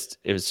know, it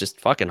was just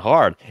fucking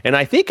hard. And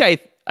I think I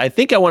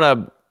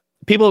want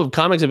to,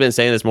 comics have been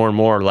saying this more and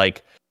more,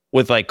 like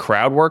with like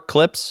crowd work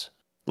clips,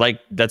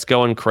 like that's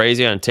going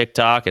crazy on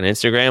TikTok and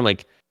Instagram,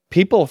 like,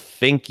 people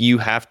think you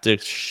have to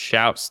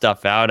shout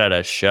stuff out at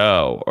a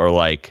show or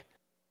like,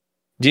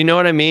 do you know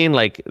what I mean?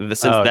 Like, they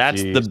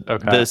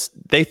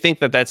think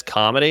that that's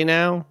comedy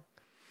now,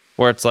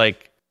 where it's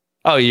like,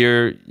 oh,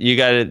 you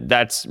got it.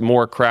 That's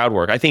more crowd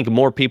work. I think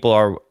more people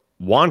are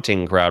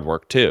wanting crowd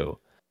work too,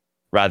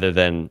 rather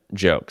than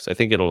jokes. I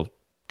think it'll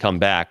come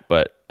back,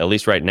 but at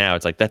least right now,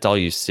 it's like that's all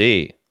you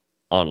see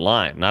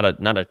online. Not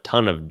a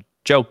ton of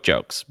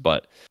jokes,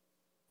 but.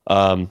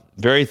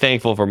 Very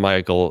thankful for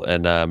Michael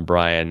and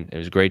Brian. It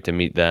was great to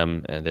meet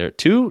them, and they're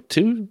two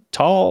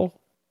tall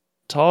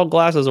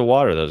glasses of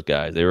water. Those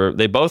guys,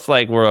 they both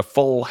like were a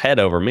full head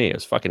over me. It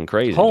was fucking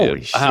crazy.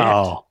 Holy shit!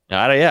 Oh.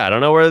 I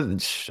don't know where.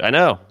 I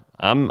know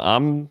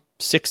I'm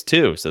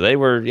 6'2", so they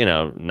were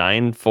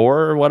 9'4"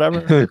 or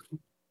whatever.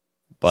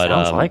 But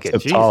sounds like it.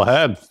 It's a tall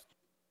head.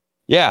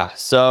 Yeah.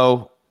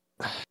 So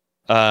it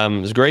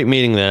was great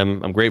meeting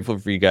them. I'm grateful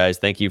for you guys.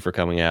 Thank you for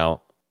coming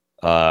out.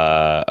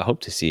 I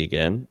hope to see you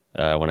again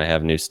when I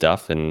have new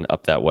stuff and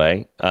up that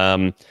way.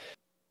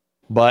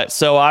 But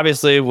so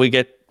obviously we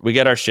get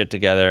our shit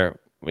together.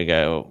 We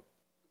go.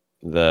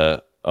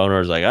 The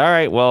owner's like, all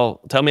right,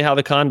 well, tell me how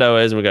the condo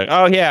is. And we go,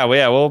 oh yeah,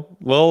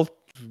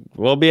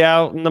 we'll be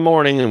out in the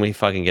morning. And we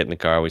fucking get in the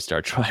car. We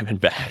start driving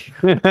back.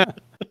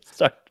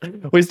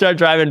 We start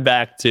driving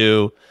back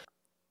to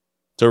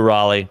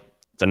Raleigh.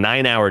 It's a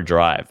 9-hour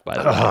drive, by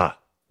the way.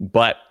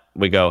 But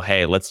we go,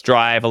 hey, let's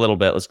drive a little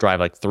bit. Let's drive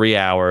like 3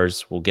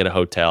 hours. We'll get a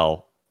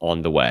hotel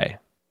on the way.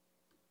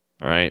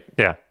 All right.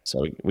 Yeah.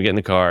 So we get in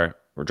the car.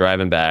 We're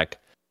driving back.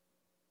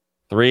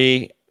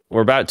 We're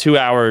about 2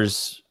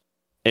 hours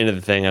into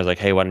the thing. I was like,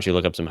 hey, why don't you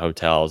look up some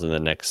hotels in the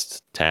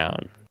next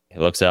town? He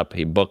looks up.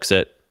 He books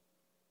it.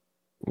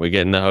 We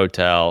get in the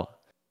hotel.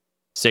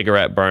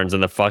 Cigarette burns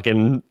in the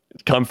fucking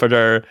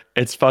comforter.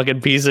 It's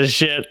fucking piece of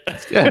shit.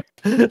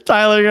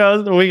 Tyler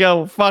goes, we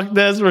go, fuck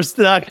this, we're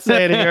stuck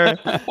staying here.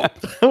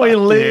 We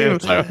leave.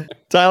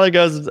 Tyler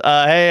goes,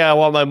 hey, I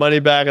want my money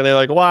back. And they're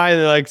like, why? And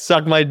they're like,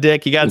 suck my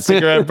dick. You got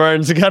cigarette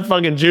burns. You got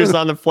fucking juice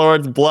on the floor.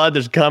 It's blood.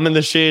 There's cum in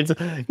the sheets.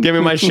 Give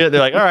me my shit.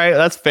 They're like, all right,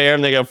 that's fair.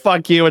 And they go,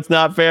 fuck you. It's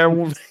not fair.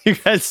 You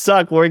guys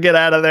suck. We get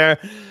out of there.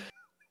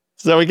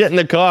 So we get in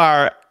the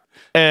car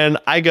and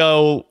I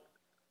go,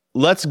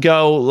 let's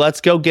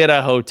go get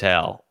a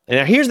hotel. And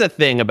now here's the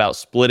thing about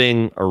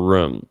splitting a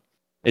room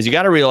is you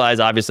got to realize,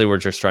 obviously, we're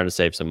just trying to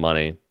save some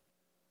money.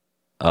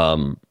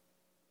 Michael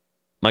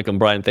and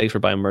Brian, thanks for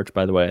buying merch,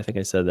 by the way. I think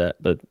I said that,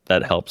 but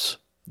that helps.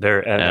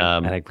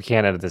 And we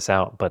can't edit this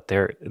out, but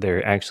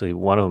they're actually,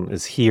 one of them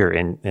is here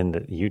in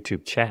the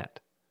YouTube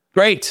chat.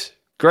 Great.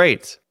 There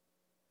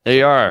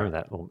you are.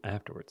 That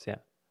afterwards, yeah.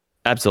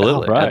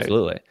 Absolutely, right.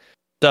 Absolutely.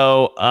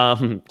 So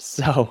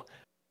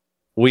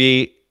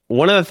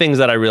one of the things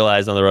that I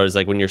realized on the road is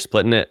like when you're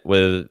splitting it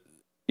with,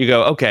 you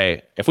go,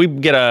 okay, if we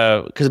get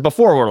because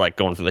before we're like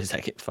going for these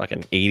like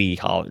fucking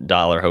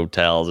 $80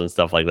 hotels and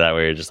stuff like that,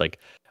 where you're just like,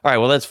 all right,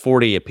 well, that's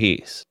 $40 a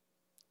piece.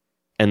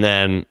 And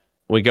then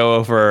we go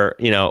over,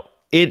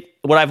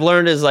 what I've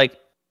learned is like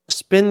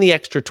spend the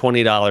extra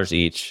 $20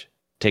 each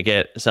to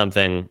get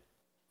something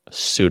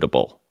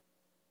suitable.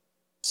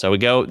 So we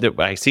go,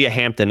 I see a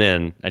Hampton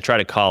Inn. I try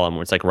to call them.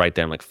 It's like right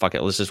there. I'm like, fuck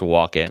it, let's just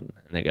walk in.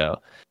 And they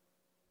go,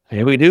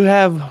 hey, we do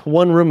have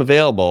one room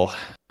available.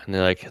 And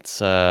they're like, it's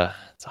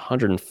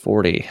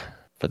 140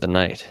 for the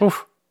night.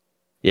 Oof.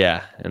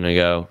 Yeah. And I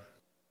go,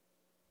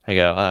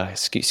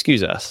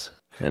 excuse us.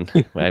 And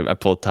I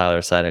pulled Tyler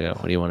aside. I go,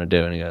 what do you want to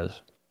do? And he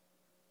goes,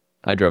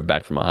 I drove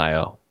back from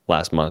Ohio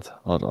last month.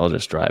 I'll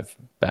just drive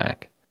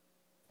back.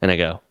 And I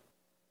go,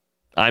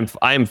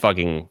 I'm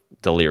fucking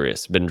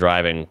delirious. Been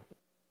driving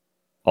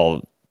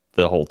the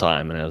whole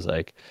time. And I was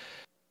like,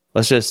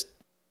 let's just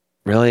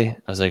really? I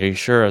was like, are you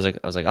sure? I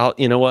was like,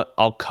 you know what?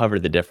 I'll cover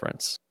the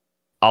difference.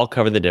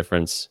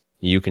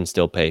 You can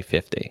still pay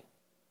 50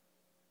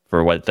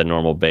 for what the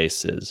normal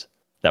base is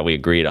that we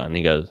agreed on. And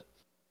he goes,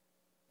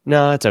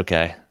 no, it's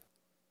okay.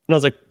 And I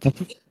was like,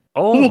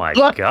 Oh my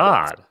What?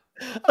 God.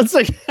 I was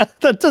like,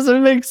 that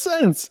doesn't make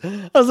sense.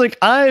 I was like,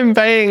 I'm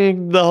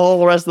paying the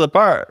whole rest of the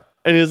part.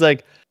 And he was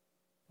like,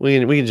 we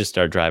can just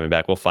start driving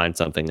back. We'll find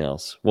something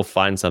else. We'll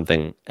find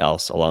something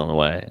else along the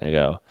way. And I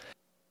go,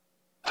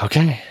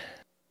 okay.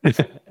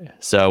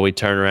 So we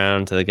turn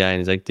around to the guy and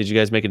he's like, did you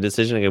guys make a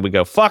decision? And we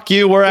go, fuck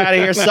you. We're out of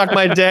here. Suck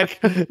my dick.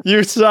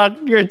 You suck.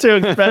 You're too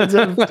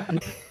expensive.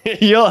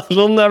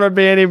 You'll never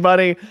be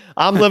anybody.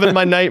 I'm living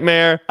my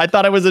nightmare. I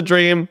thought it was a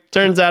dream.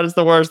 Turns out it's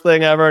the worst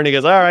thing ever. And he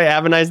goes, all right,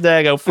 have a nice day.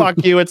 I go, fuck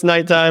you. It's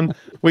nighttime.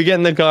 We get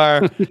in the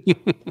car.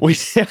 We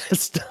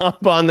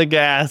stomp on the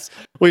gas.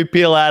 We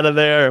peel out of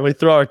there. We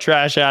throw our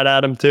trash out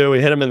at him too. We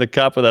hit him in the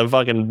cup with a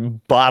fucking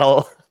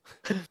bottle.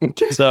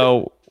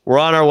 So we're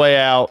on our way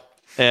out.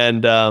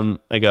 And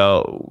I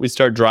go, we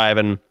start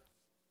driving.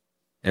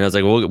 And I was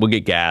like, we'll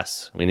get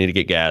gas. We need to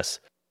get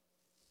gas.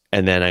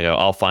 And then I go,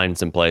 I'll find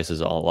some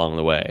places all along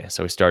the way.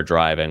 So we start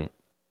driving.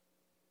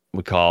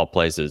 We call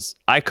places.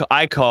 I'm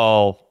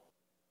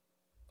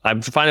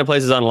finding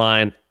places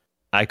online.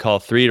 I call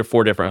 3 to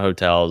 4 different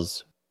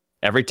hotels.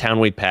 Every town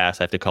we pass,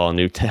 I have to call a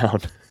new town.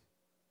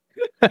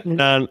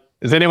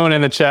 Does anyone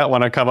in the chat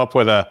want to come up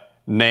with a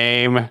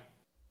name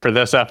for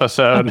this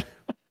episode?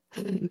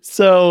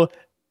 So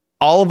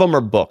all of them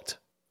are booked.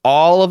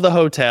 All of the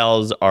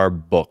hotels are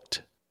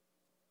booked.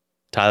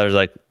 Tyler's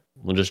like,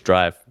 we'll just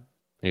drive.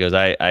 He goes,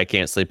 I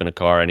can't sleep in a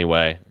car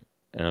anyway.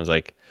 And I was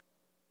like,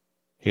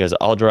 he goes,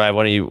 I'll drive.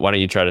 Why don't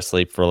you try to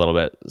sleep for a little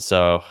bit?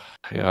 So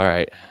I go, all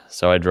right.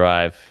 So I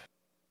drive.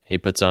 He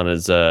puts on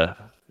his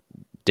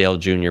Dale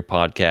Jr.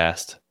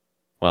 podcast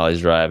while he's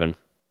driving.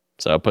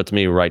 So it puts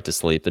me right to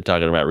sleep. They're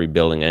talking about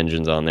rebuilding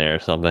engines on there or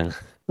something.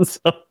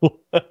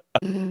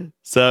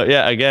 So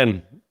yeah,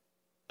 again.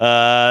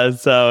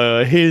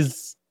 So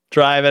he's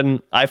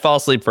driving. I fall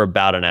asleep for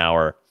about an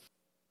hour.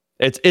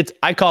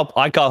 I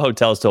call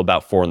hotels till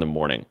about 4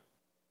 a.m.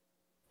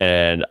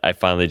 And I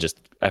finally just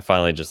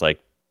like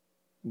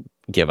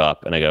give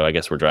up and I go, I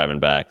guess we're driving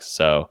back.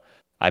 So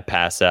I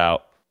pass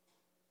out.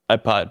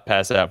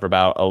 Pass out for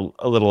about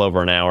a little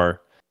over an hour,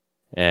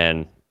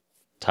 and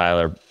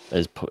Tyler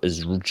is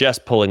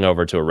just pulling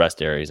over to a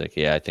rest area. He's like,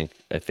 yeah, I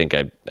think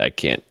I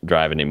can't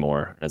drive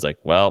anymore. And I was like,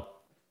 well,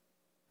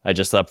 I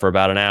just slept for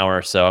about an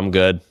hour, so I'm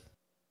good.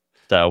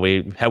 So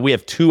we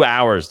have 2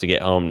 hours to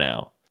get home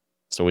now.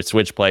 So we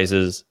switch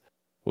places.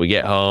 We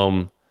get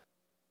home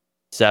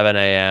 7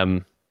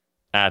 a.m.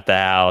 at the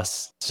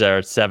house. So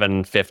it's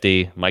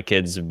 7:50. My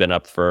kids have been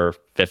up for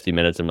 50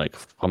 minutes. I'm like,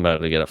 I'm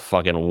about to get a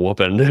fucking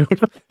whooping,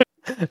 dude.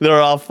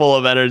 They're all full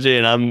of energy,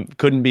 and I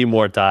couldn't be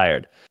more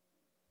tired.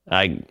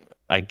 I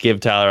give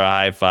Tyler a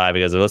high five.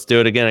 He goes, let's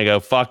do it again. I go,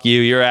 fuck you.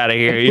 You're out of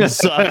here. You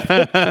suck.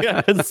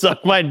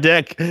 Suck my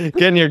dick.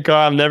 Get in your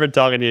car. I'm never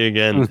talking to you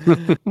again.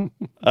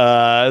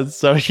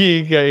 So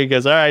he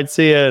goes, all right,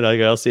 see you. And I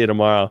go, I'll see you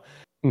tomorrow.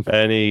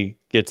 And he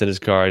gets in his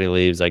car and he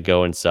leaves. I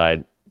go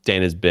inside.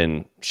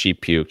 She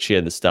puked. She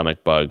had the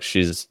stomach bug.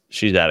 She's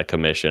out of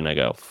commission. I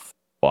go,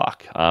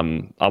 fuck.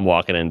 I'm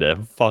walking into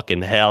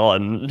fucking hell.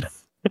 And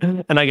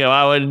I go,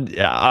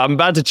 I'm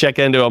about to check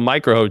into a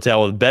micro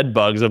hotel with bed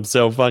bugs. I'm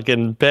so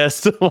fucking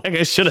pissed. Like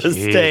I should have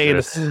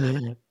stayed.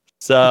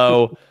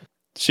 So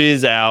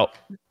she's out.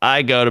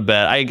 I go to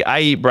bed. I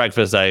eat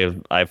breakfast.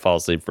 I fall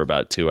asleep for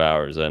about 2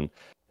 hours. And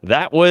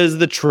that was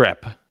the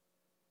trip.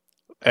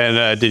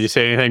 And did you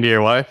say anything to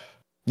your wife?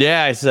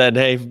 Yeah, I said,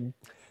 hey,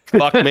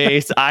 fuck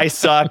me. I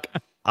suck.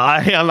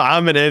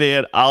 I'm an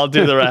idiot. I'll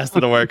do the rest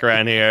of the work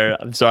around here.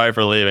 I'm sorry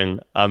for leaving.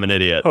 I'm an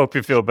idiot. Hope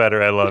you feel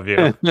better. I love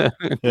you.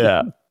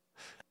 Yeah.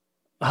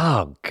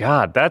 Oh,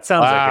 God. That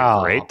sounds like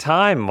a great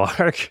time,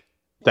 Mark.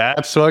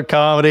 That's what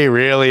comedy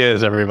really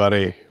is,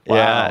 everybody.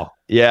 Wow.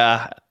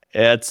 Yeah.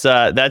 It's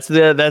that's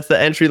the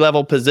entry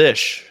level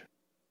position.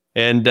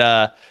 And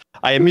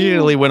I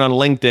immediately went on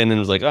LinkedIn and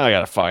was like, oh, I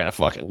gotta find a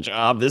fucking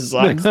job. This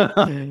sucks.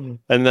 And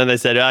then they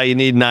said, oh, you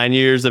need 9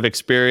 years of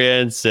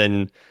experience,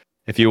 and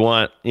if you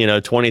want,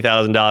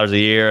 $20,000 a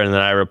year. And then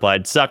I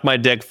replied, suck my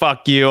dick.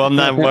 Fuck you. I'm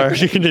not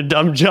working a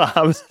dumb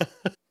job.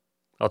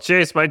 I'll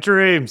chase my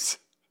dreams.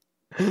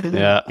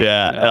 Yeah.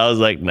 And I was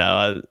like,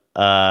 no.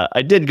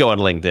 I did go on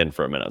LinkedIn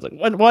for a minute. I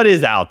was like, what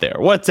is out there?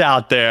 What's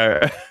out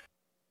there?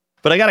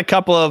 But I got a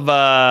couple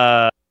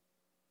of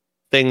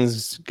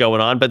things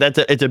going on, but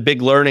it's a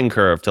big learning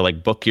curve to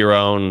like book your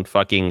own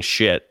fucking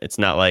shit. It's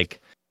not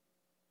like,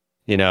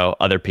 you know,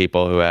 other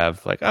people who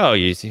have like, oh,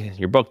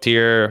 you're booked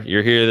here,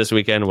 you're here this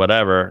weekend,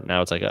 whatever.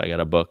 Now it's like, I got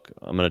to book.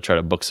 I'm going to try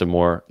to book some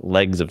more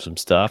legs of some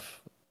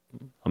stuff.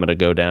 I'm going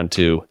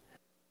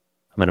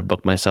to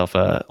book myself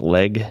a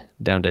leg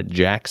down to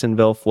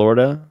Jacksonville,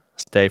 Florida.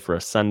 Stay for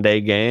a Sunday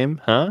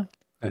game, huh?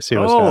 I see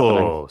what's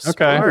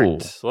happening.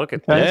 Smart. Look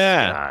at this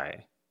Yeah.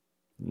 guy.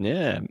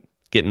 Yeah,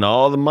 getting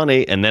all the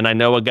money, and then I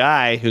know a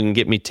guy who can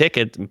get me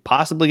tickets,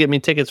 possibly get me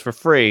tickets for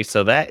free.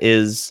 So that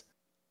is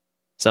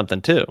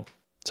something too.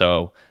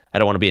 So I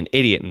don't want to be an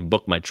idiot and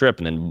book my trip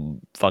and then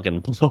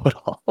fucking blow it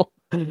all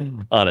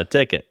on a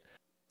ticket.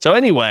 So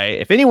anyway,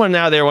 if anyone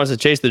out there wants to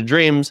chase their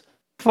dreams,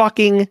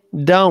 fucking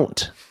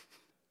don't.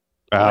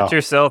 Wow. Let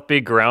yourself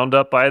be ground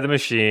up by the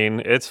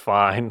machine. It's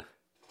fine.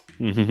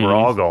 We're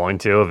all going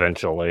to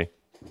eventually.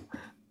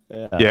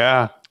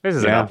 Yeah. This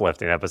is an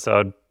uplifting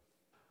episode.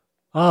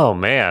 Oh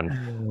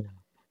man.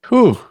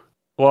 Whew.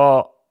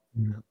 Well,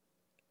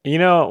 you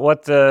know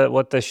what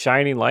the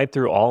shining light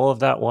through all of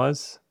that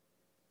was?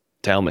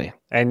 Tell me.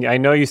 And I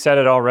know you said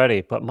it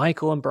already, but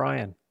Michael and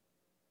Brian.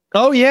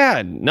 Oh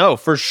yeah, no,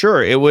 for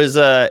sure. It was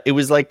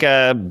like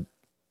a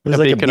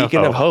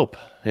beacon of hope.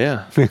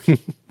 Yeah,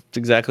 it's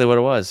exactly what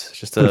it was.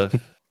 Just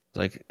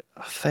like,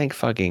 thank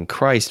fucking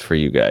Christ for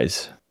you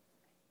guys.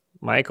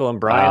 Michael and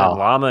Brian Wow. and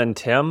Llama and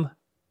Tim.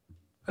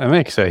 That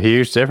makes a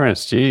huge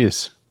difference.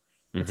 Jeez.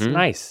 It's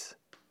nice.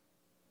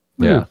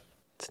 Yeah,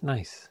 It's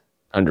nice.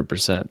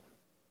 100%.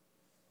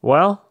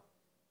 Well,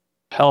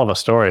 Hell of a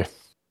story.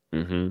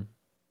 Mm-hmm.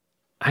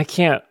 I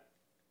can't.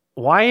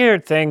 Why are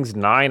things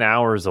 9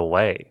 hours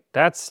away?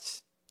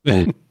 That's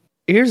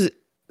Here's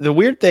the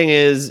weird thing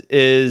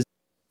is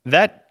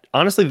that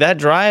honestly that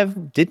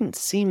drive didn't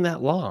seem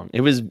that long.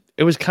 It was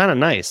kind of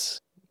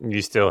nice.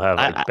 you still have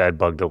like bed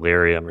bug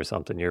delirium or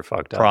something. You're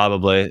fucked up.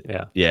 Probably.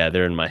 Yeah. Yeah,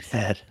 they're in my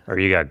head. Or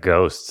you got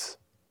ghosts.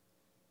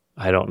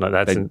 I don't know.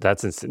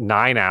 That's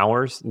 9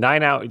 hours.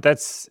 9 hours.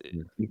 That's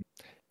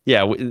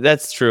Yeah,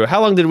 that's true.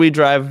 How long did we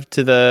drive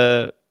to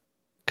the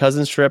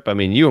cousins trip? I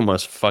mean, you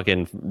almost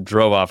fucking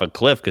drove off a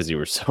cliff because you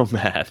were so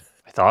mad.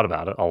 I thought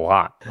about it a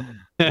lot.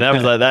 That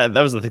was like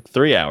that was like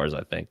 3 hours,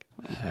 I think.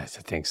 I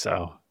think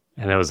so.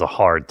 And it was a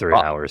hard 3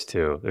 hours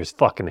too. There's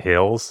fucking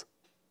hills.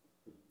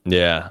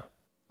 Yeah.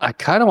 I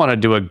kind of want to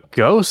do a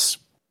ghost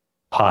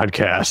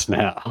podcast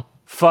now.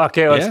 Fuck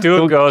it. Let's Yeah.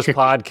 do a ghost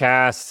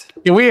podcast.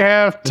 Can we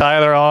have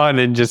Tyler on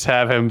and just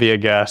have him be a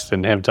guest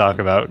and him talk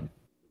about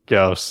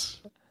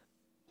ghosts?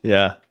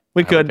 Yeah.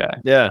 We could. Okay.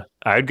 Yeah.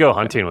 I'd go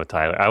hunting with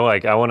Tyler.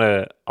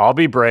 I'll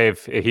be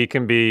brave. He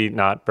can be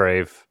not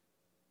brave.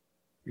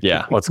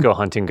 Yeah. Let's go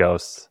hunting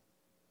ghosts.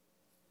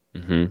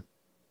 Mm-hmm.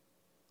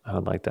 I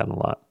would like that a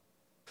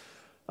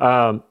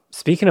lot.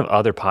 Speaking of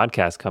other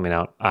podcasts coming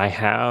out,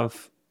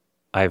 I've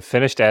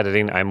finished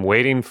editing. I'm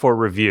waiting for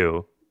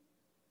review.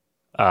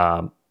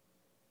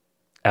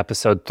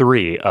 Episode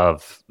 3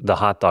 of the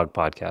Hot Dog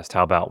Podcast.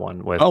 How about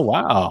one with? Oh,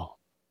 wow.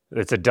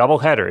 It's a double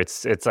header.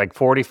 It's like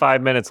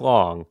 45 minutes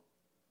long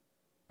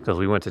because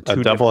we went to two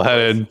A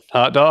double-headed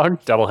hot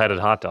dog? double-headed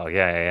hot dog.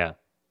 Yeah.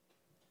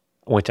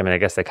 Which I mean, I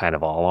guess they kind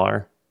of all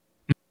are,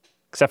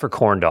 except for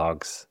corn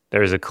dogs.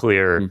 There's a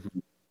clear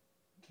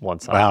one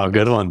side. Wow,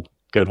 good one.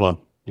 Good one.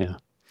 Yeah.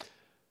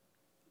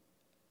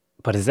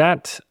 But is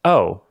that?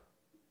 Oh,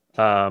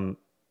 do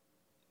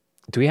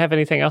we have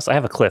anything else? I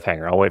have a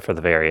cliffhanger. I'll wait for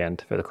the very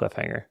end for the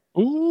cliffhanger.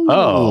 Ooh.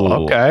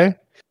 Oh, okay.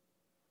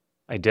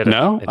 I did it.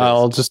 No, I did.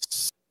 I'll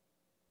just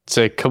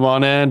say, come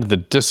on in to the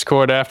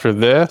Discord after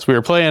this. We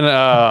were playing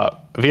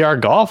VR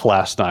golf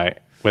last night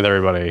with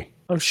everybody.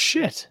 Oh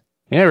shit.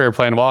 Yeah, we were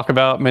playing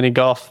Walkabout Mini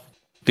Golf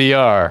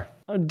VR.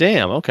 Oh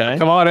damn. Okay.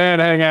 Come on in,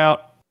 hang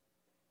out.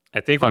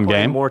 I think Fun we're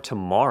playing game. more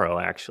tomorrow.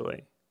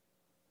 Actually,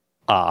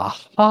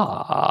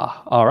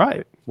 All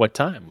right. What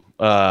time?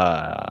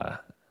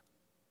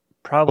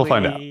 probably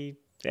find out.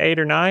 8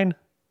 or 9.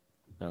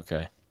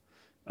 Okay.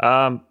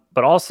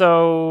 But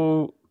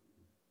also,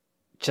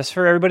 just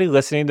for everybody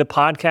listening, the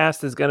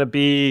podcast is going to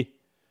be.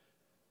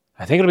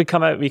 I think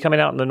it'll be coming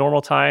out in the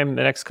normal time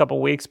the next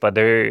couple weeks, but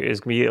there is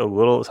going to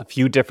be a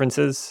few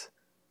differences.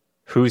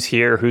 Who's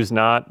here? Who's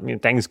not? I mean,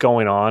 things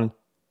going on,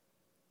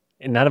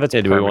 and none of it's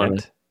Yeah, do we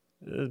permanent.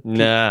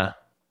 Nah.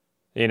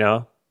 You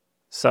know,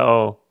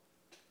 so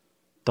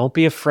don't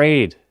be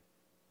afraid.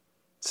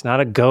 It's not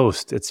a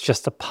ghost. It's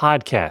just a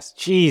podcast.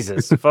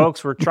 Jesus,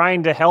 folks, we're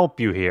trying to help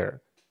you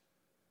here.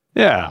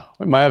 Yeah,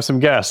 we might have some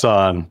guests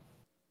on.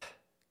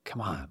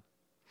 Come on.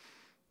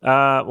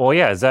 Well,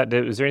 yeah. Is there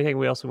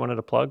anything else we wanted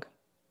to plug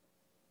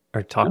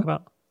or talk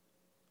about?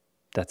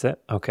 That's it.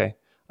 Okay.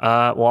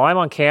 Well, I'm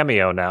on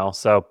Cameo now,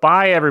 so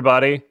bye,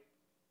 everybody.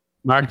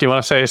 Mark, do you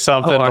want to say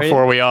something are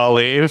before we all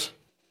leave?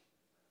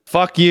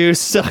 Fuck you.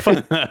 So.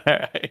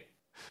 I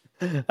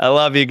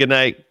love you. Good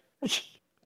night.